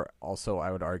Feanor. And they were also,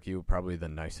 I would argue, probably the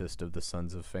nicest of the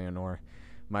sons of Feanor.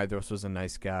 Maedhros was a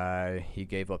nice guy. He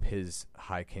gave up his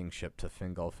high kingship to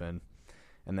Fingolfin.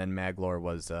 And then Maglor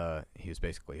was he was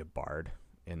basically a bard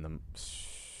in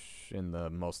the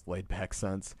most laid back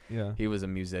sense. Yeah. He was a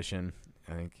musician.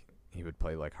 I think he would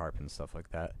play like harp and stuff like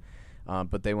that.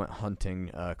 But they went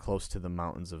hunting close to the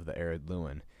mountains of the arid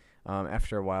Luin.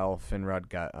 After a while, Finrod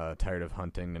got tired of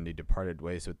hunting, and he departed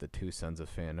ways with the two sons of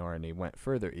Feanor, and he went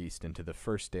further east into the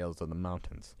first dales of the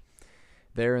mountains.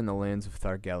 There in the lands of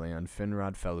Thargelion,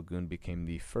 Finrod Felagund became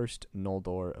the first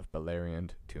Noldor of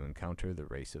Beleriand to encounter the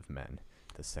race of men,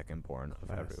 the second-born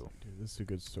of Eru. Dude, this is a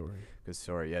good story. Good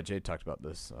story. Yeah, Jay talked about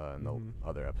this in the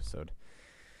other episode.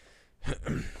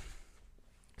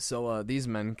 So these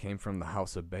men came from the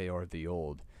house of Beor the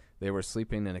Old. They were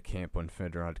sleeping in a camp when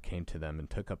Finrod came to them and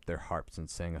took up their harps and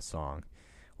sang a song.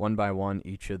 One by one,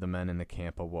 each of the men in the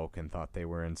camp awoke and thought they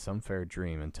were in some fair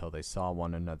dream until they saw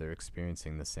one another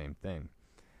experiencing the same thing.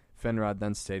 Finrod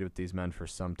then stayed with these men for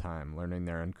some time, learning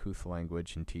their uncouth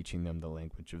language and teaching them the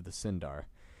language of the Sindar.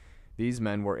 These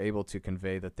men were able to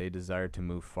convey that they desired to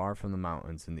move far from the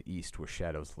mountains in the east where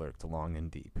shadows lurked long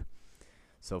and deep.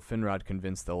 So Finrod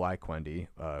convinced the Lyquendi,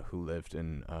 who lived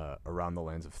in around the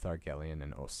lands of Thargelion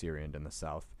and Osiriand in the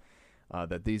south,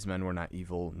 that these men were not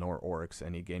evil nor orcs,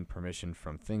 and he gained permission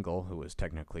from Thingol, who was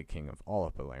technically king of all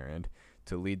of Beleriand,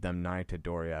 to lead them nigh to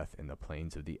Doriath in the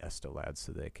plains of the Estolad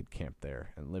so they could camp there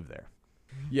and live there.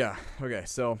 Yeah, okay,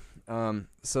 so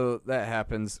that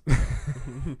happens.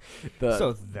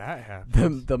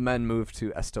 The men move to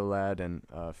Estolad, and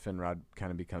Finrod kind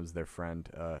of becomes their friend,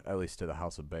 at least to the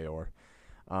house of Beor.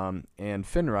 And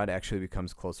Finrod actually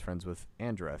becomes close friends with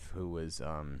Andreth, who was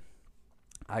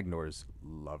Agnor's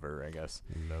lover, I guess.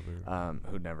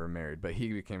 Who never married. But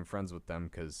he became friends with them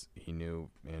because he knew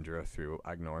Andreth through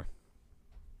Agnor.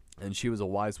 And she was a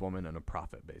wise woman and a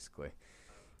prophet, basically.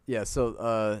 Yeah,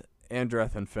 so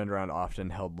Andreth and Finrod often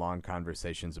held long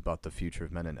conversations about the future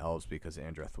of men and elves because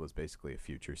Andreth was basically a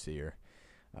future seer.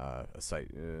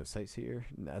 Sightseer?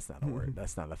 That's not a word.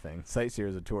 That's not a thing. Sightseer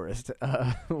is a tourist.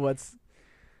 What's...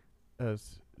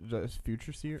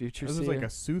 future seer? Future this seer? is like a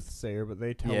soothsayer, but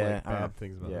they tell like bad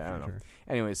things about the future. I don't know.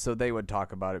 Anyway, so they would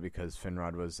talk about it because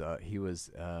Finrod was,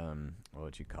 what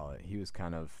would you call it? He was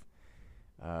kind of,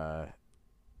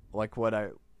 like what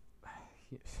do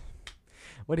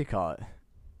you call it?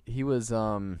 He was,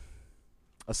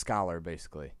 a scholar,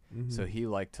 basically. Mm-hmm. So he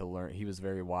liked to learn. He was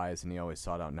very wise, and he always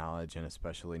sought out knowledge, and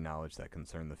especially knowledge that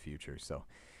concerned the future. So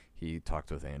he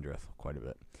talked with Andreth quite a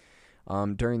bit.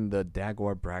 During the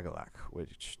Dagor Bragollach,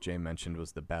 which Jay mentioned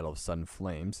was the Battle of Sudden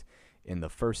Flames, in the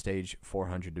First Age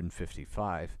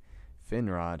 455,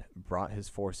 Finrod brought his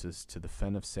forces to the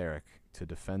Fen of Sarek to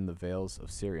defend the Vales of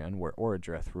Sirion, where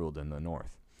Orodreth ruled in the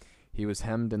north. He was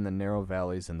hemmed in the narrow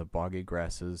valleys and the boggy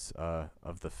grasses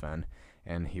of the Fen,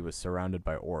 and he was surrounded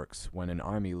by orcs, when an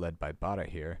army led by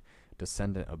Barahir,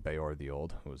 descendant of Beor the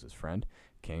Old, who was his friend,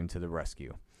 came to the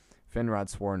rescue. Finrod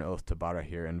swore an oath to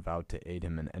Barahir and vowed to aid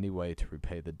him in any way to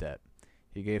repay the debt.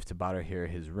 He gave to Barahir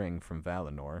his ring from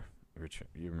Valinor, which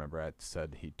you remember I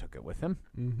said he took it with him,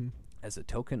 as a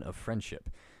token of friendship,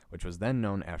 which was then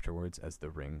known afterwards as the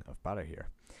Ring of Barahir.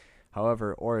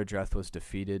 However, Orodreth was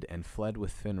defeated and fled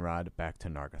with Finrod back to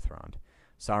Nargothrond.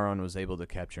 Sauron was able to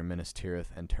capture Minas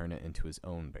Tirith and turn it into his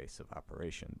own base of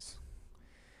operations.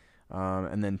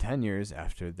 And then 10 years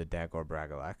after the Dagor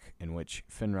Bragollach, in which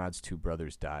Finrod's two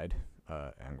brothers died,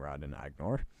 Angrod and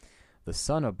Agnor, The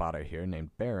son of Barahir, named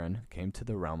Beren, came to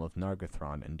the realm of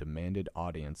Nargothrond and demanded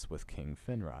audience with King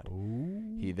Finrod.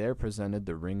 Ooh. He there presented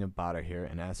the Ring of Barahir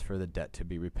and asked for the debt to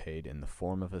be repaid in the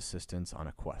form of assistance on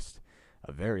a quest,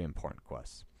 a very important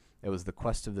quest. It was the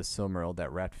quest of the Silmaril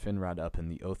that wrapped Finrod up in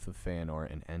the Oath of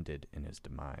Feanor and ended in his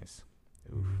demise.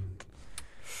 Oof.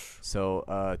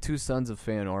 So, two sons of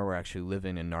Feanor were actually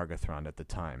living in Nargothrond at the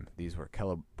time. These were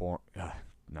Celeborn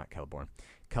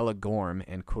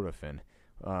and Curufin.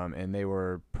 And they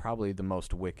were probably the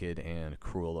most wicked and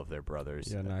cruel of their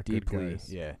brothers. Yeah, not deeply, good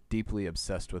guys. deeply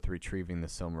obsessed with retrieving the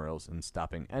Silmarils and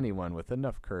stopping anyone with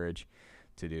enough courage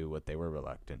to do what they were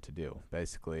reluctant to do.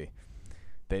 Basically,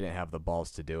 they didn't have the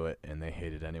balls to do it, and they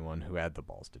hated anyone who had the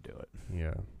balls to do it.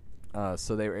 Yeah.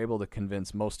 So they were able to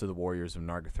convince most of the warriors of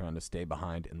Nargothrond to stay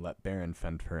behind and let Beren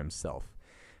fend for himself.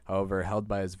 However, held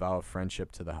by his vow of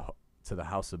friendship to the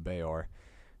House of Beor,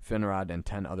 Finrod and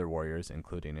 10 other warriors,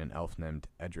 including an elf named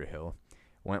Edrihil,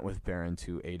 went with Beren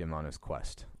to aid him on his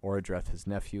quest. Orodreth, his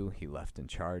nephew, he left in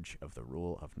charge of the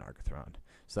rule of Nargothrond.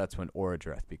 So that's when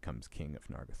Orodreth becomes king of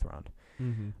Nargothrond.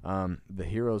 Mm-hmm. The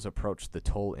heroes approached the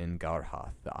Tol in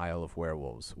Garhath, the Isle of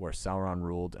Werewolves, where Sauron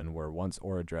ruled and where once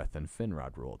Orodreth and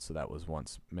Finrod ruled. So that was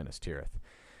once Minas Tirith.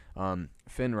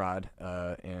 Finrod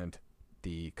and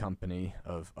the company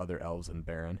of other elves and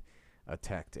Beren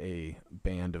attacked a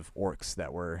band of orcs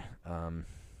that were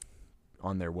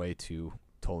on their way to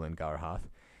Tol in Garhath,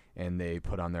 and they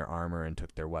put on their armor and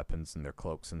took their weapons and their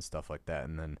cloaks and stuff like that,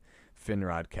 and then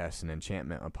Finrod cast an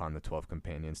enchantment upon the 12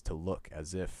 companions to look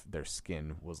as if their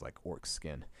skin was like orc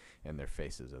skin, and their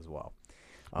faces as well.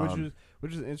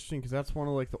 Which is interesting because that's one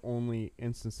of like the only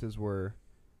instances where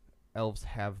elves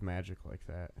have magic like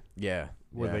that. Yeah,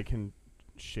 where they can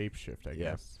shapeshift. I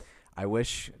guess. I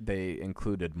wish they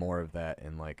included more of that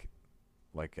in like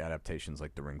adaptations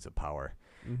like The Rings of Power.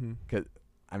 Mm-hmm. 'Cause,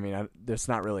 I mean, there's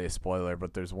not really a spoiler,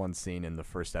 but there's one scene in the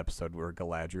first episode where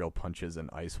Galadriel punches an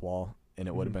ice wall, and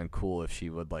it would have been cool if she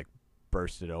would like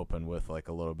burst it open with like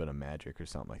a little bit of magic or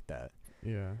something like that.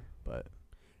 Yeah. But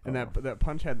and that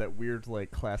punch had that weird like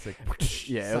classic.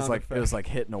 Yeah, it was like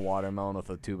hitting a watermelon with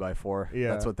a 2x4. Yeah,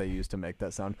 that's what they used to make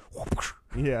that sound.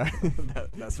 Yeah,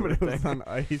 that's what it was on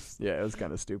ice. Yeah, it was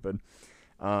kind of stupid.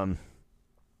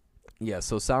 Yeah,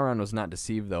 so Sauron was not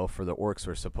deceived though, for the orcs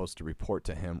were supposed to report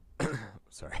to him.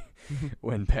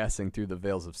 When passing through the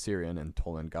Vales of Sirion and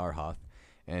Tol in Garhath,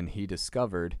 and he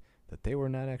discovered that they were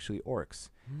not actually orcs.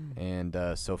 And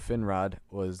so Finrod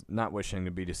was not wishing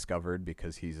to be discovered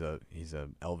because he's a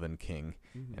elven king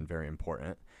and very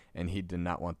important, and he did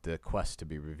not want the quest to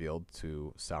be revealed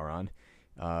to Sauron.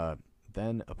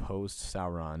 Then opposed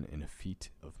Sauron in a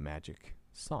feat of magic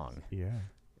song. Yeah.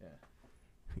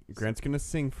 Grant's gonna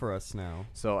sing for us now.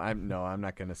 So I'm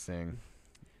not gonna sing.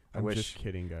 I'm just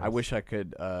kidding, guys. I wish I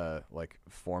could like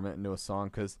form it into a song,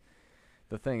 because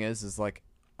the thing is like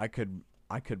I could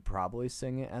probably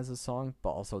sing it as a song,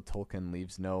 but also Tolkien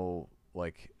leaves no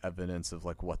like evidence of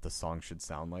like what the song should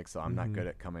sound like, so I'm not good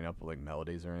at coming up with like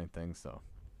melodies or anything. So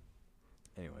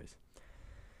anyways,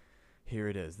 here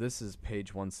it is. This is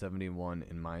page 171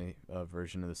 in my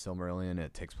version of the Silmarillion.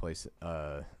 It takes place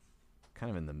kind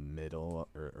of in the middle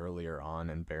or earlier on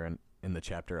in the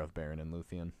chapter of Beren and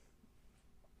Luthien.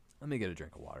 Let me get a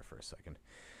drink of water for a second.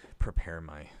 Prepare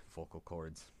my vocal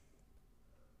cords.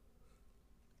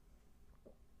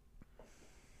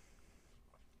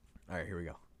 All right, here we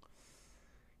go.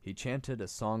 He chanted a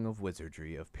song of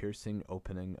wizardry, of piercing,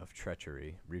 opening, of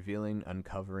treachery, revealing,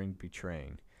 uncovering,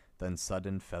 betraying. Then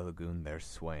sudden Felagund there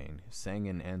swaying, sang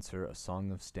in answer a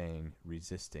song of staying,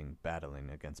 resisting,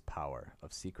 battling against power,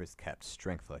 of secrets kept,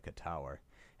 strength like a tower,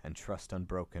 and trust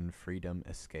unbroken, freedom,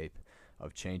 escape,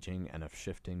 of changing and of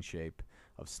shifting shape,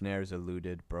 of snares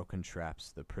eluded, broken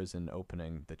traps, the prison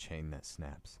opening, the chain that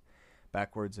snaps.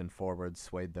 Backwards and forwards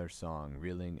swayed their song,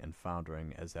 reeling and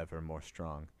foundering as ever more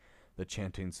strong. The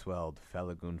chanting swelled,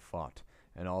 Felagund fought,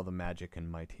 and all the magic and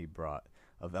might he brought,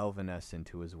 of elveness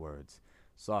into his words.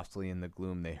 Softly in the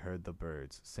gloom they heard the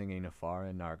birds, singing afar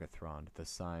in Nargothrond, the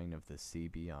sighing of the sea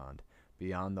beyond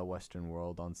the western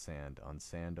world on sand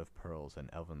of pearls and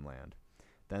elven land.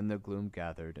 Then the gloom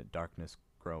gathered, darkness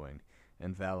growing,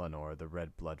 and Valinor the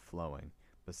red blood flowing.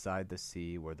 Beside the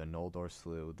sea where the Noldor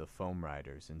slew, the foam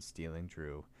riders in stealing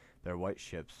drew their white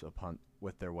ships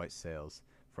with their white sails.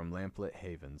 From lamplit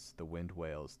havens the wind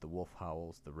wails, the wolf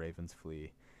howls, the ravens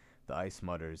flee, the ice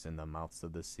mutters in the mouths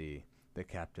of the sea. The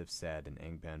captives sad and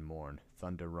Angband mourn,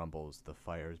 thunder rumbles, the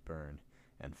fires burn,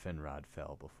 and Finrod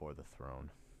fell before the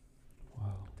throne.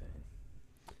 Wow. Dang.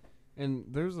 And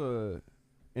there's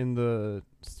in the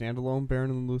standalone Beren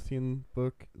and Luthien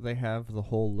book, they have the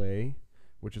whole lay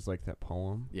which is like that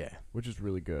poem, Yeah. which is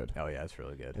really good. Oh yeah, it's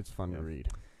really good. It's fun Yeah. to read.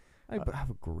 I have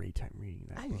a great time reading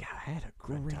that book. I had a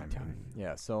great Great time. time.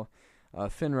 Yeah. So,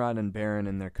 Finrod and Beren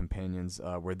and their companions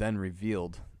were then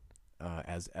revealed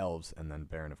as elves, and then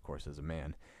Beren, of course, as a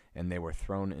man, and they were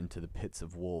thrown into the pits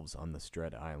of wolves on this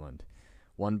dread island.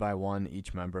 One by one,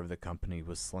 each member of the company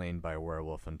was slain by a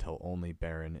werewolf until only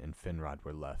Beren and Finrod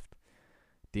were left.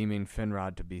 Deeming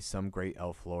Finrod to be some great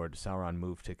elf lord, Sauron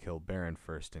moved to kill Beren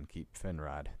first and keep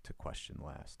Finrod to question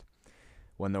last.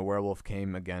 When the werewolf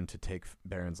came again to take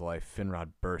Beren's life, Finrod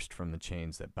burst from the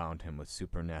chains that bound him with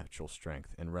supernatural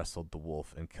strength and wrestled the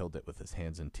wolf and killed it with his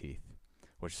hands and teeth,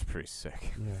 which is pretty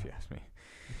sick, if you ask me.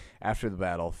 After the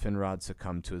battle, Finrod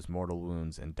succumbed to his mortal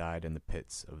wounds and died in the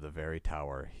pits of the very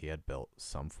tower he had built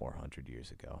some 400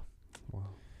 years ago.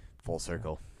 Wow. Full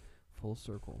circle. Full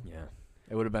circle. Yeah.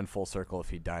 It would have been full circle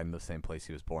if he died in the same place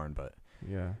he was born, but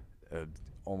Yeah.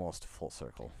 almost full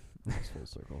circle. It's full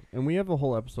circle. And we have a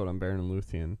whole episode on Beren and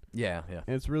Luthien. Yeah.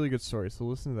 And it's a really good story, so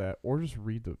listen to that. Or just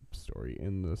read the story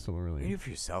in the Silmarillion. Do it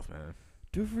for yourself, man.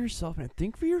 Do it for yourself, man.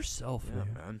 Think for yourself, Yeah,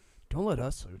 man. Don't let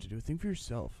us tell you what to do. Think for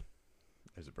yourself.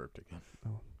 There's a burp again.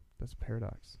 Oh, that's a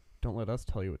paradox. Don't let us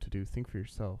tell you what to do. Think for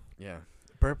yourself. Yeah.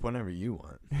 Burp whenever you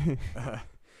want.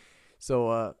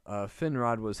 So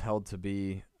Finrod was held to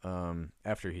be,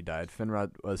 after he died,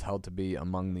 Finrod was held to be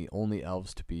among the only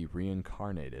elves to be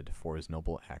reincarnated for his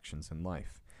noble actions in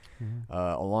life. Mm-hmm.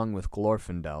 Along with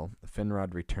Glorfindel,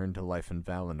 Finrod returned to life in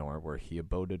Valinor, where he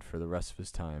aboded for the rest of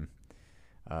his time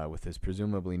with his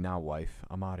presumably now wife,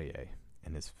 Amarie,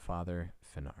 and his father,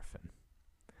 Finarfin.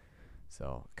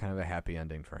 So, kind of a happy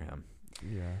ending for him.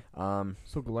 Yeah.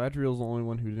 So Galadriel's the only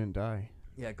one who didn't die.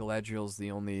 Yeah, Galadriel's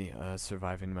the only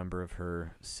surviving member of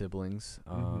her siblings.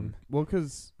 Well,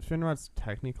 because Finrod's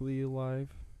technically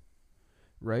alive,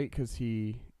 right? Because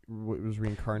he was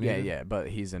reincarnated. Yeah, but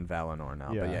he's in Valinor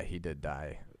now. Yeah. But yeah, he did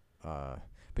die. But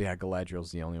yeah,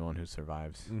 Galadriel's the only one who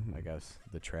survives, I guess,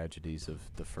 the tragedies of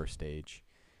the first age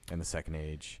and the second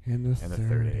age And the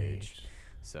third age.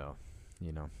 So,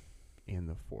 you know. And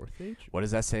the fourth age? What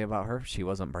does that say about her? She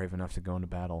wasn't brave enough to go into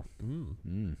battle.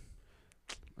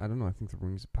 I don't know. I think the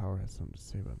Rings of Power has something to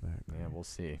say about that. Yeah, we'll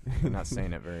see. They're not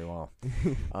saying it very well.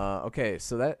 Okay,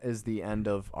 so that is the end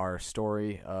of our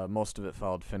story. Most of it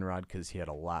followed Finrod because he had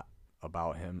a lot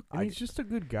about him. And he's just a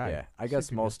good guy. Yeah, I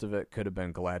guess most of it could have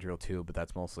been Galadriel too, but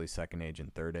that's mostly second age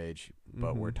and third age.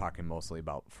 But we're talking mostly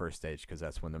about first age because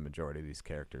that's when the majority of these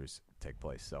characters take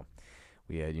place. So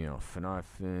we had,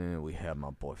 Finarfin, we had my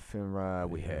boy Finrod,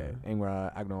 we had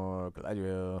Angrod, Agnor,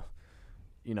 Galadriel,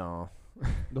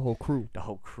 the whole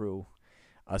crew.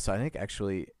 So I think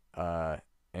actually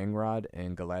Angrod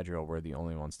and Galadriel were the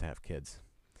only ones to have kids.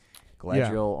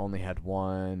 Galadriel only had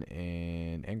one,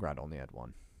 and Angrod only had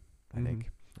one, I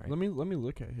think. Right? Let me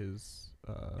look at his.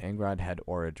 Angrod had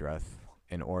Orodreth,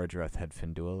 and Orodreth had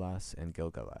Finduilas and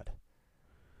Gilgalad.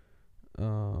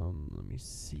 Let me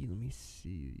see.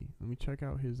 Let me check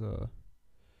out his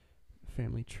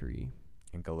family tree.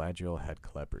 And Galadriel had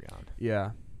Celebrion.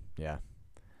 Yeah. Yeah.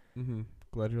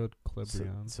 Galadriel had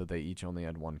Celebrion. So they each only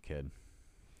had one kid.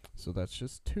 So that's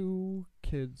just 2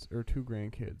 kids or 2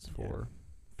 grandkids for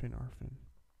Finarfin.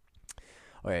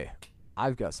 Okay,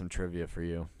 I've got some trivia for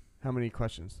you. How many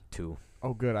questions? 2.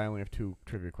 Oh, good. I only have 2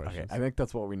 trivia questions. Okay, I think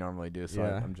that's what we normally do, so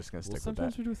I'm just going to stick with that.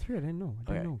 Sometimes we do 3. I didn't know.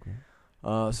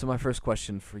 Grant. So my first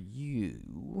question for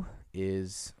you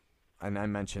is, and I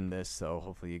mentioned this, so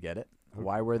hopefully you get it. Okay.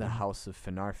 Why were the House of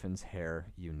Finarfin's hair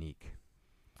unique?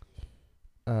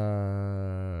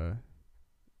 I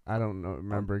don't know.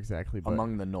 Remember exactly. But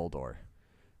Among the Noldor.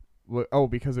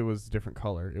 Because it was different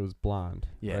color. It was blonde.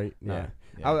 Yeah. Right? Yeah.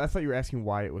 I thought you were asking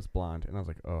why it was blonde, and I was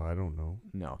like, oh, I don't know.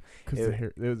 No. Because the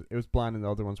hair it was blonde, and the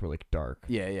other ones were like dark.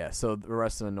 Yeah. So the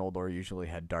rest of the Noldor usually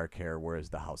had dark hair, whereas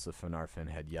the House of Finarfin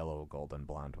had yellow, golden,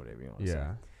 blonde, whatever you want to say.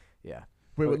 Yeah.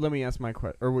 Wait, let me ask my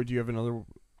question. Or would you have another?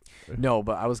 No,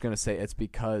 but I was going to say it's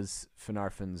because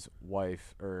Finarfin's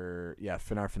wife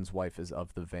is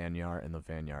of the Vanyar, and the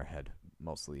Vanyar had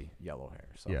mostly yellow hair.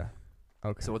 So. Yeah.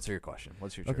 Okay. So what's your question?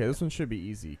 What's your Okay, trivia? this one should be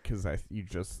easy because you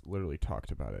just literally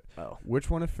talked about it. Oh.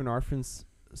 Which one of Finarfin's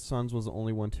sons was the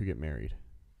only one to get married?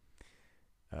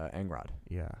 Angrod.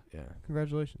 Yeah. Yeah.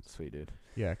 Congratulations. Sweet dude.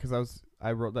 Yeah, because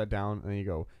I wrote that down, and then you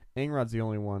go, Angrod's the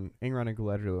only one. Angrod and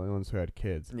Galadriel are the only ones who had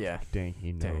kids. Yeah. Dang,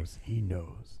 he knows. He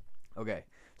knows. Okay,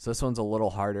 so this one's a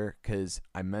little harder because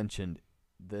I mentioned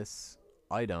this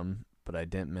item, but I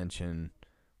didn't mention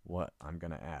what I'm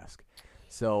going to ask.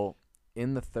 So,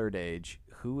 in the Third Age,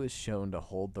 who is shown to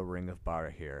hold the Ring of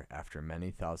Barahir after many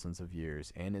thousands of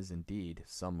years and is indeed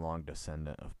some long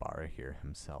descendant of Barahir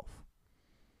himself?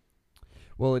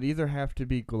 Well, it'd either have to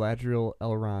be Galadriel,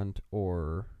 Elrond,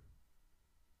 or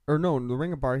no, the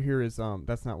Ring of Barahir is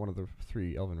that's not one of the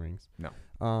 3 elven rings. No.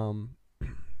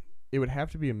 It would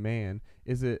have to be a man.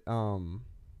 Is it what's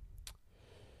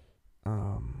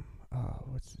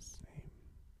his name?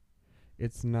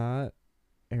 It's not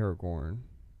Aragorn.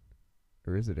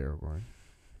 Or is it Aragorn?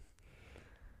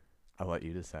 I'll let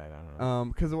you decide. I don't know.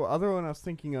 Because the other one I was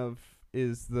thinking of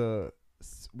is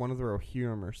one of the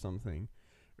Rohirrim or something,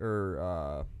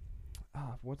 or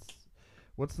what's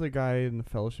the guy in the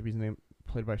Fellowship? His name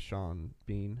played by Sean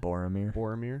Bean.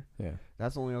 Boromir. Yeah.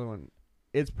 That's the only other one.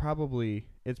 It's probably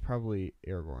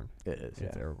Aragorn. It is.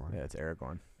 It's Aragorn. Yeah, it's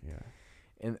Aragorn. Yeah.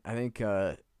 And I think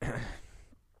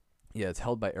yeah, it's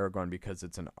held by Aragorn because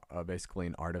it's basically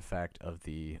an artifact of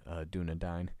the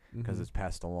Dunedain, because it's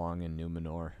passed along in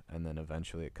Numenor, and then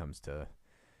eventually it comes to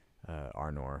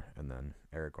Arnor, and then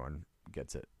Aragorn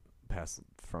gets it passed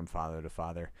from father to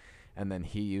father, and then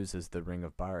he uses the Ring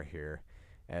of Barahir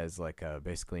as like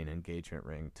basically an engagement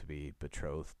ring to be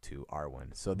betrothed to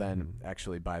Arwen. So then,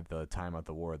 actually, by the time of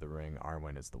the War of the Ring,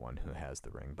 Arwen is the one who has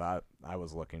the ring. But I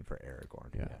was looking for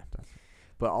Aragorn. Yeah.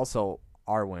 But also,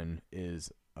 Arwen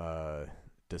is a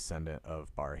descendant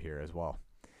of Barahir as well,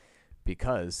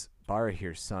 because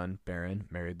Barahir's son Beren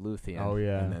married Luthien. Oh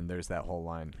yeah. And then there's that whole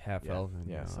line. Half elven.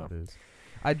 Yeah. So it is.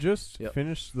 I just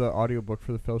finished the audiobook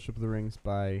for the Fellowship of the Rings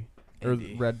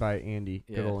read by Andy.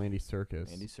 Good old Andy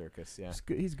Serkis. Andy Serkis. Yeah.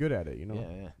 He's good at it. You know.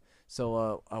 Yeah.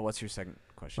 So what's your second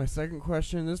question? My second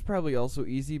question, this is probably also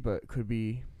easy, but could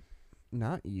be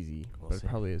not easy. We'll see. It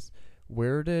probably is.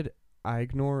 Where did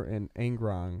Aegnor and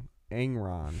Angron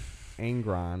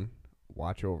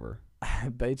watch over?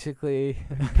 Basically,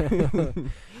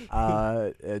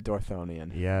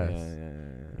 Dorthonian. Yes.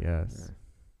 Yes. Yeah.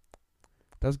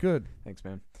 That's good. Thanks,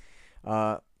 man.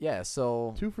 Yeah.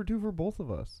 So 2 for 2 for both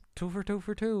of us. 2 for 2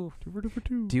 for 2. 2 for 2 for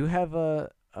 2. Do you have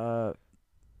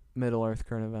Middle Earth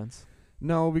current events?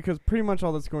 No, because pretty much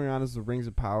all that's going on is the Rings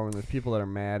of Power, and there's people that are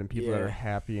mad and people that are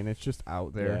happy, and it's just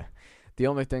out there. Yeah. The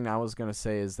only thing I was gonna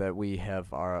say is that we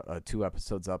have our 2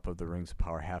 episodes up of the Rings of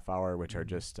Power half hour, which are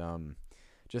just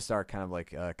our kind of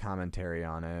like commentary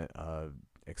on it,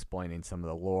 explaining some of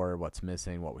the lore, what's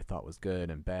missing, what we thought was good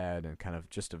and bad, and kind of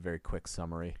just a very quick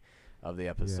summary of the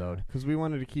episode. Because we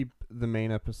wanted to keep the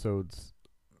main episodes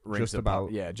just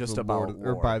about lore,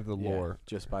 or by the lore,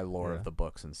 just by lore of the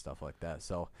books and stuff like that.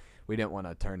 So we didn't want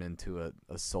to turn into a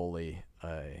solely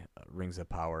Rings of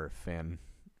Power fan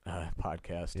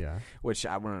podcast. Yeah, which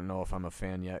I wouldn't know if I'm a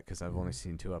fan yet because I've only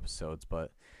seen 2 episodes.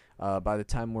 But by the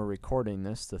time we're recording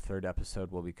this, the 3rd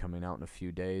episode will be coming out in a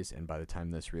few days, and by the time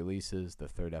this releases, the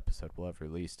 3rd episode will have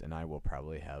released, and I will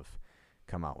probably have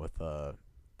come out with the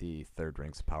 3rd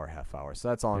Rings of Power half hour. So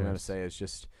that's all I'm going to say is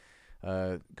just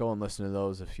go and listen to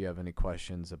those if you have any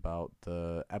questions about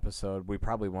the episode. We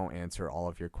probably won't answer all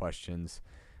of your questions,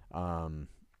 but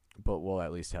we'll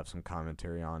at least have some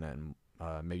commentary on it, and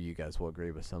maybe you guys will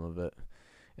agree with some of it.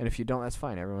 And if you don't, that's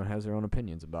fine. Everyone has their own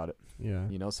opinions about it. Yeah.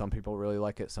 You know, some people really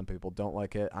like it. Some people don't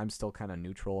like it. I'm still kind of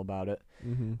neutral about it.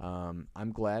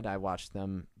 I'm glad I watched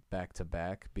them back to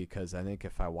back, because I think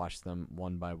if I watched them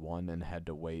one by one and had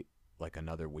to wait like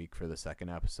another week for the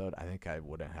 2nd episode, I think I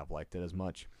wouldn't have liked it as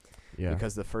much. Yeah.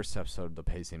 Because the first episode, the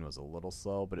pacing was a little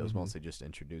slow, but it was mostly just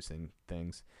introducing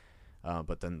things.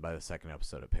 But then by the 2nd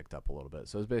episode, it picked up a little bit.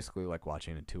 So it was basically like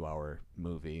watching a 2-hour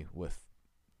movie with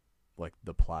like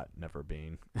the plot never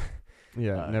being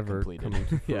never completed. Coming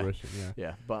to fruition.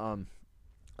 Yeah. But other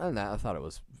than that, I thought it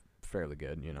was fairly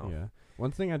good, you know. Yeah.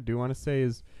 One thing I do want to say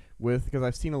is because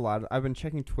I've been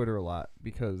checking Twitter a lot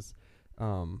because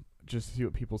just to see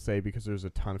what people say, because there's a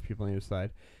ton of people on either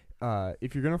side.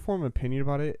 If you're going to form an opinion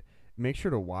about it, make sure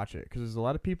to watch it, because there's a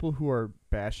lot of people who are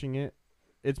bashing it.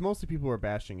 It's mostly people who are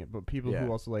bashing it, but people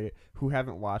who also like it, who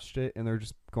haven't watched it, and they're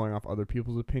just going off other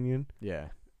people's opinion. Yeah.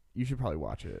 You should probably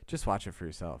watch it. Just watch it for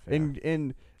yourself. Yeah.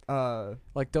 And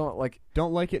don't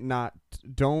like it not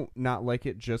like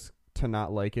it just to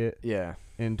not like it. Yeah.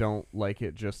 And don't like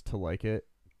it just to like it.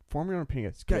 Form your own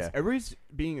opinion. Guys, everybody's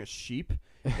being a sheep,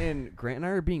 and Grant and I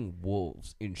are being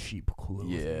wolves in sheep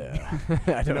clothing. Yeah.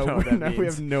 I don't know what that means. We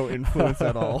have no influence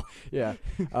at all. Yeah.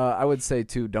 I would say,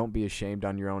 too, don't be ashamed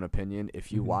on your own opinion.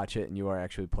 If you watch it and you are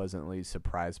actually pleasantly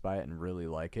surprised by it and really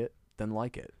like it, then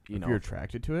like it. If you're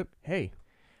attracted to it, hey.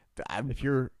 If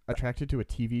you're attracted to a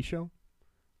TV show,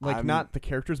 not the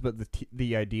characters, but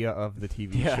the idea of the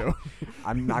TV show.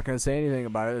 I'm not going to say anything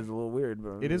about it. It's a little weird.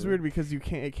 But it is weird because it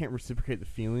can't reciprocate the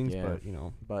feelings, but, you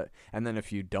know. And then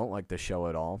if you don't like the show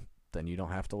at all, then you don't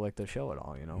have to like the show at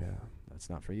all, you know. Yeah. That's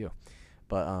not for you.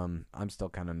 But I'm still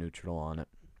kind of neutral on it.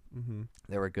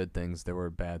 There were good things. There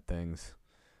were bad things.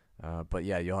 But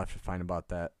yeah, you'll have to find about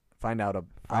that. Find out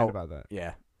about that.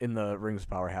 Yeah, in the Rings of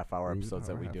Power half-hour episodes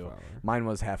that we do. Hour. Mine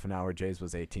was half an hour. Jay's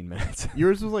was 18 minutes.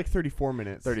 Yours was like 34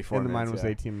 minutes. 34 and minutes, mine was yeah.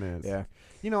 18 minutes. Yeah.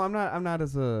 I'm not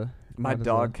as a. My not as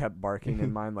dog a- kept barking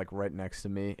in mine, like right next to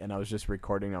me, and I was just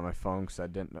recording on my phone because I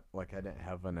didn't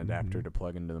have an adapter to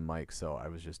plug into the mic, so I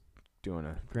was just doing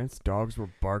a. Grant's dogs were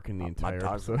barking the entire my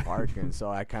dogs episode. were barking,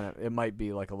 so it might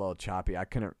be like a little choppy. I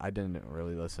didn't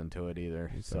really listen to it either.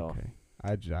 It's so okay.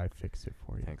 I fixed it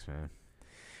for you. thanks, man.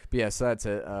 But yeah, so that's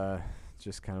it.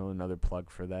 Just kind of another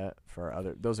plug for that. For our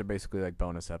other, those are basically like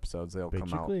bonus episodes. They'll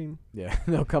come out. Yeah,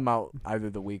 they'll come out either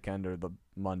the weekend or the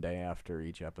Monday after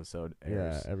each episode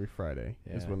airs. Yeah, every Friday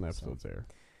is Yeah, when the so- episodes air.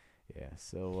 Yeah,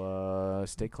 so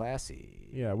stay classy.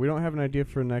 Yeah, we don't have an idea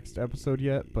for the next episode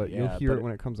yet, but you'll Yeah, hear but it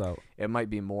when it comes out. It might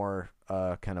be more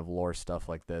kind of lore stuff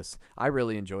like this. I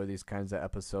really enjoy these kinds of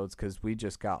episodes because we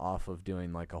just got off of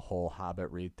doing like a whole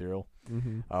Hobbit read through,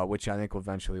 which I think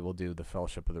eventually we'll do the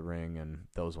Fellowship of the Ring and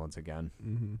those ones again.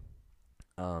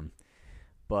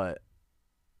 But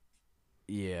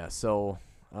yeah, so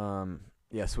so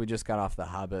we just got off the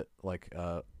Hobbit like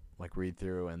read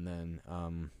through, and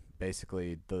then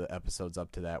basically the episodes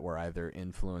up to that were either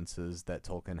influences that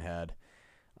Tolkien had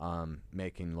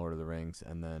making Lord of the Rings,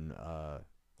 and then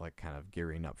like kind of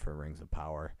gearing up for Rings of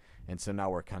Power. And so now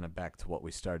we're kind of back to what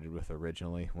we started with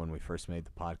originally when we first made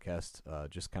the podcast,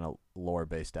 just kind of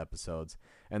lore-based episodes.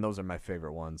 And those are my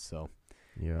favorite ones, so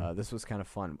Yeah. this was kind of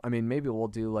fun. I mean, maybe we'll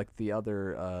do like the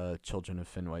other Children of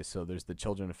Finwë. So there's the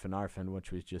Children of Finarfin,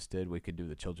 which we just did. We could do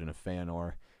the Children of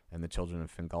Feanor and the Children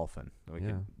of Fingolfin. We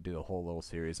could do a whole little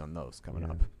series on those coming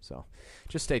up. So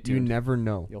just stay tuned. You never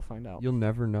know. You'll find out. You'll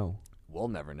never know. We'll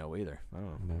never know either. I don't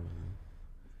know. Never know.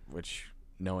 Which,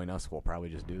 knowing us, we'll probably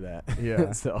just do that.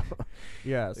 Yeah. So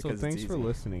Yeah. So because it's thanks for easy.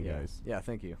 listening, Yeah. guys. Yeah,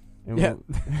 thank you. And Yeah.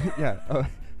 yeah.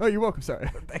 Oh, you're welcome. Sorry.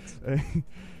 Thanks.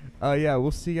 Yeah.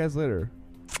 We'll see you guys later.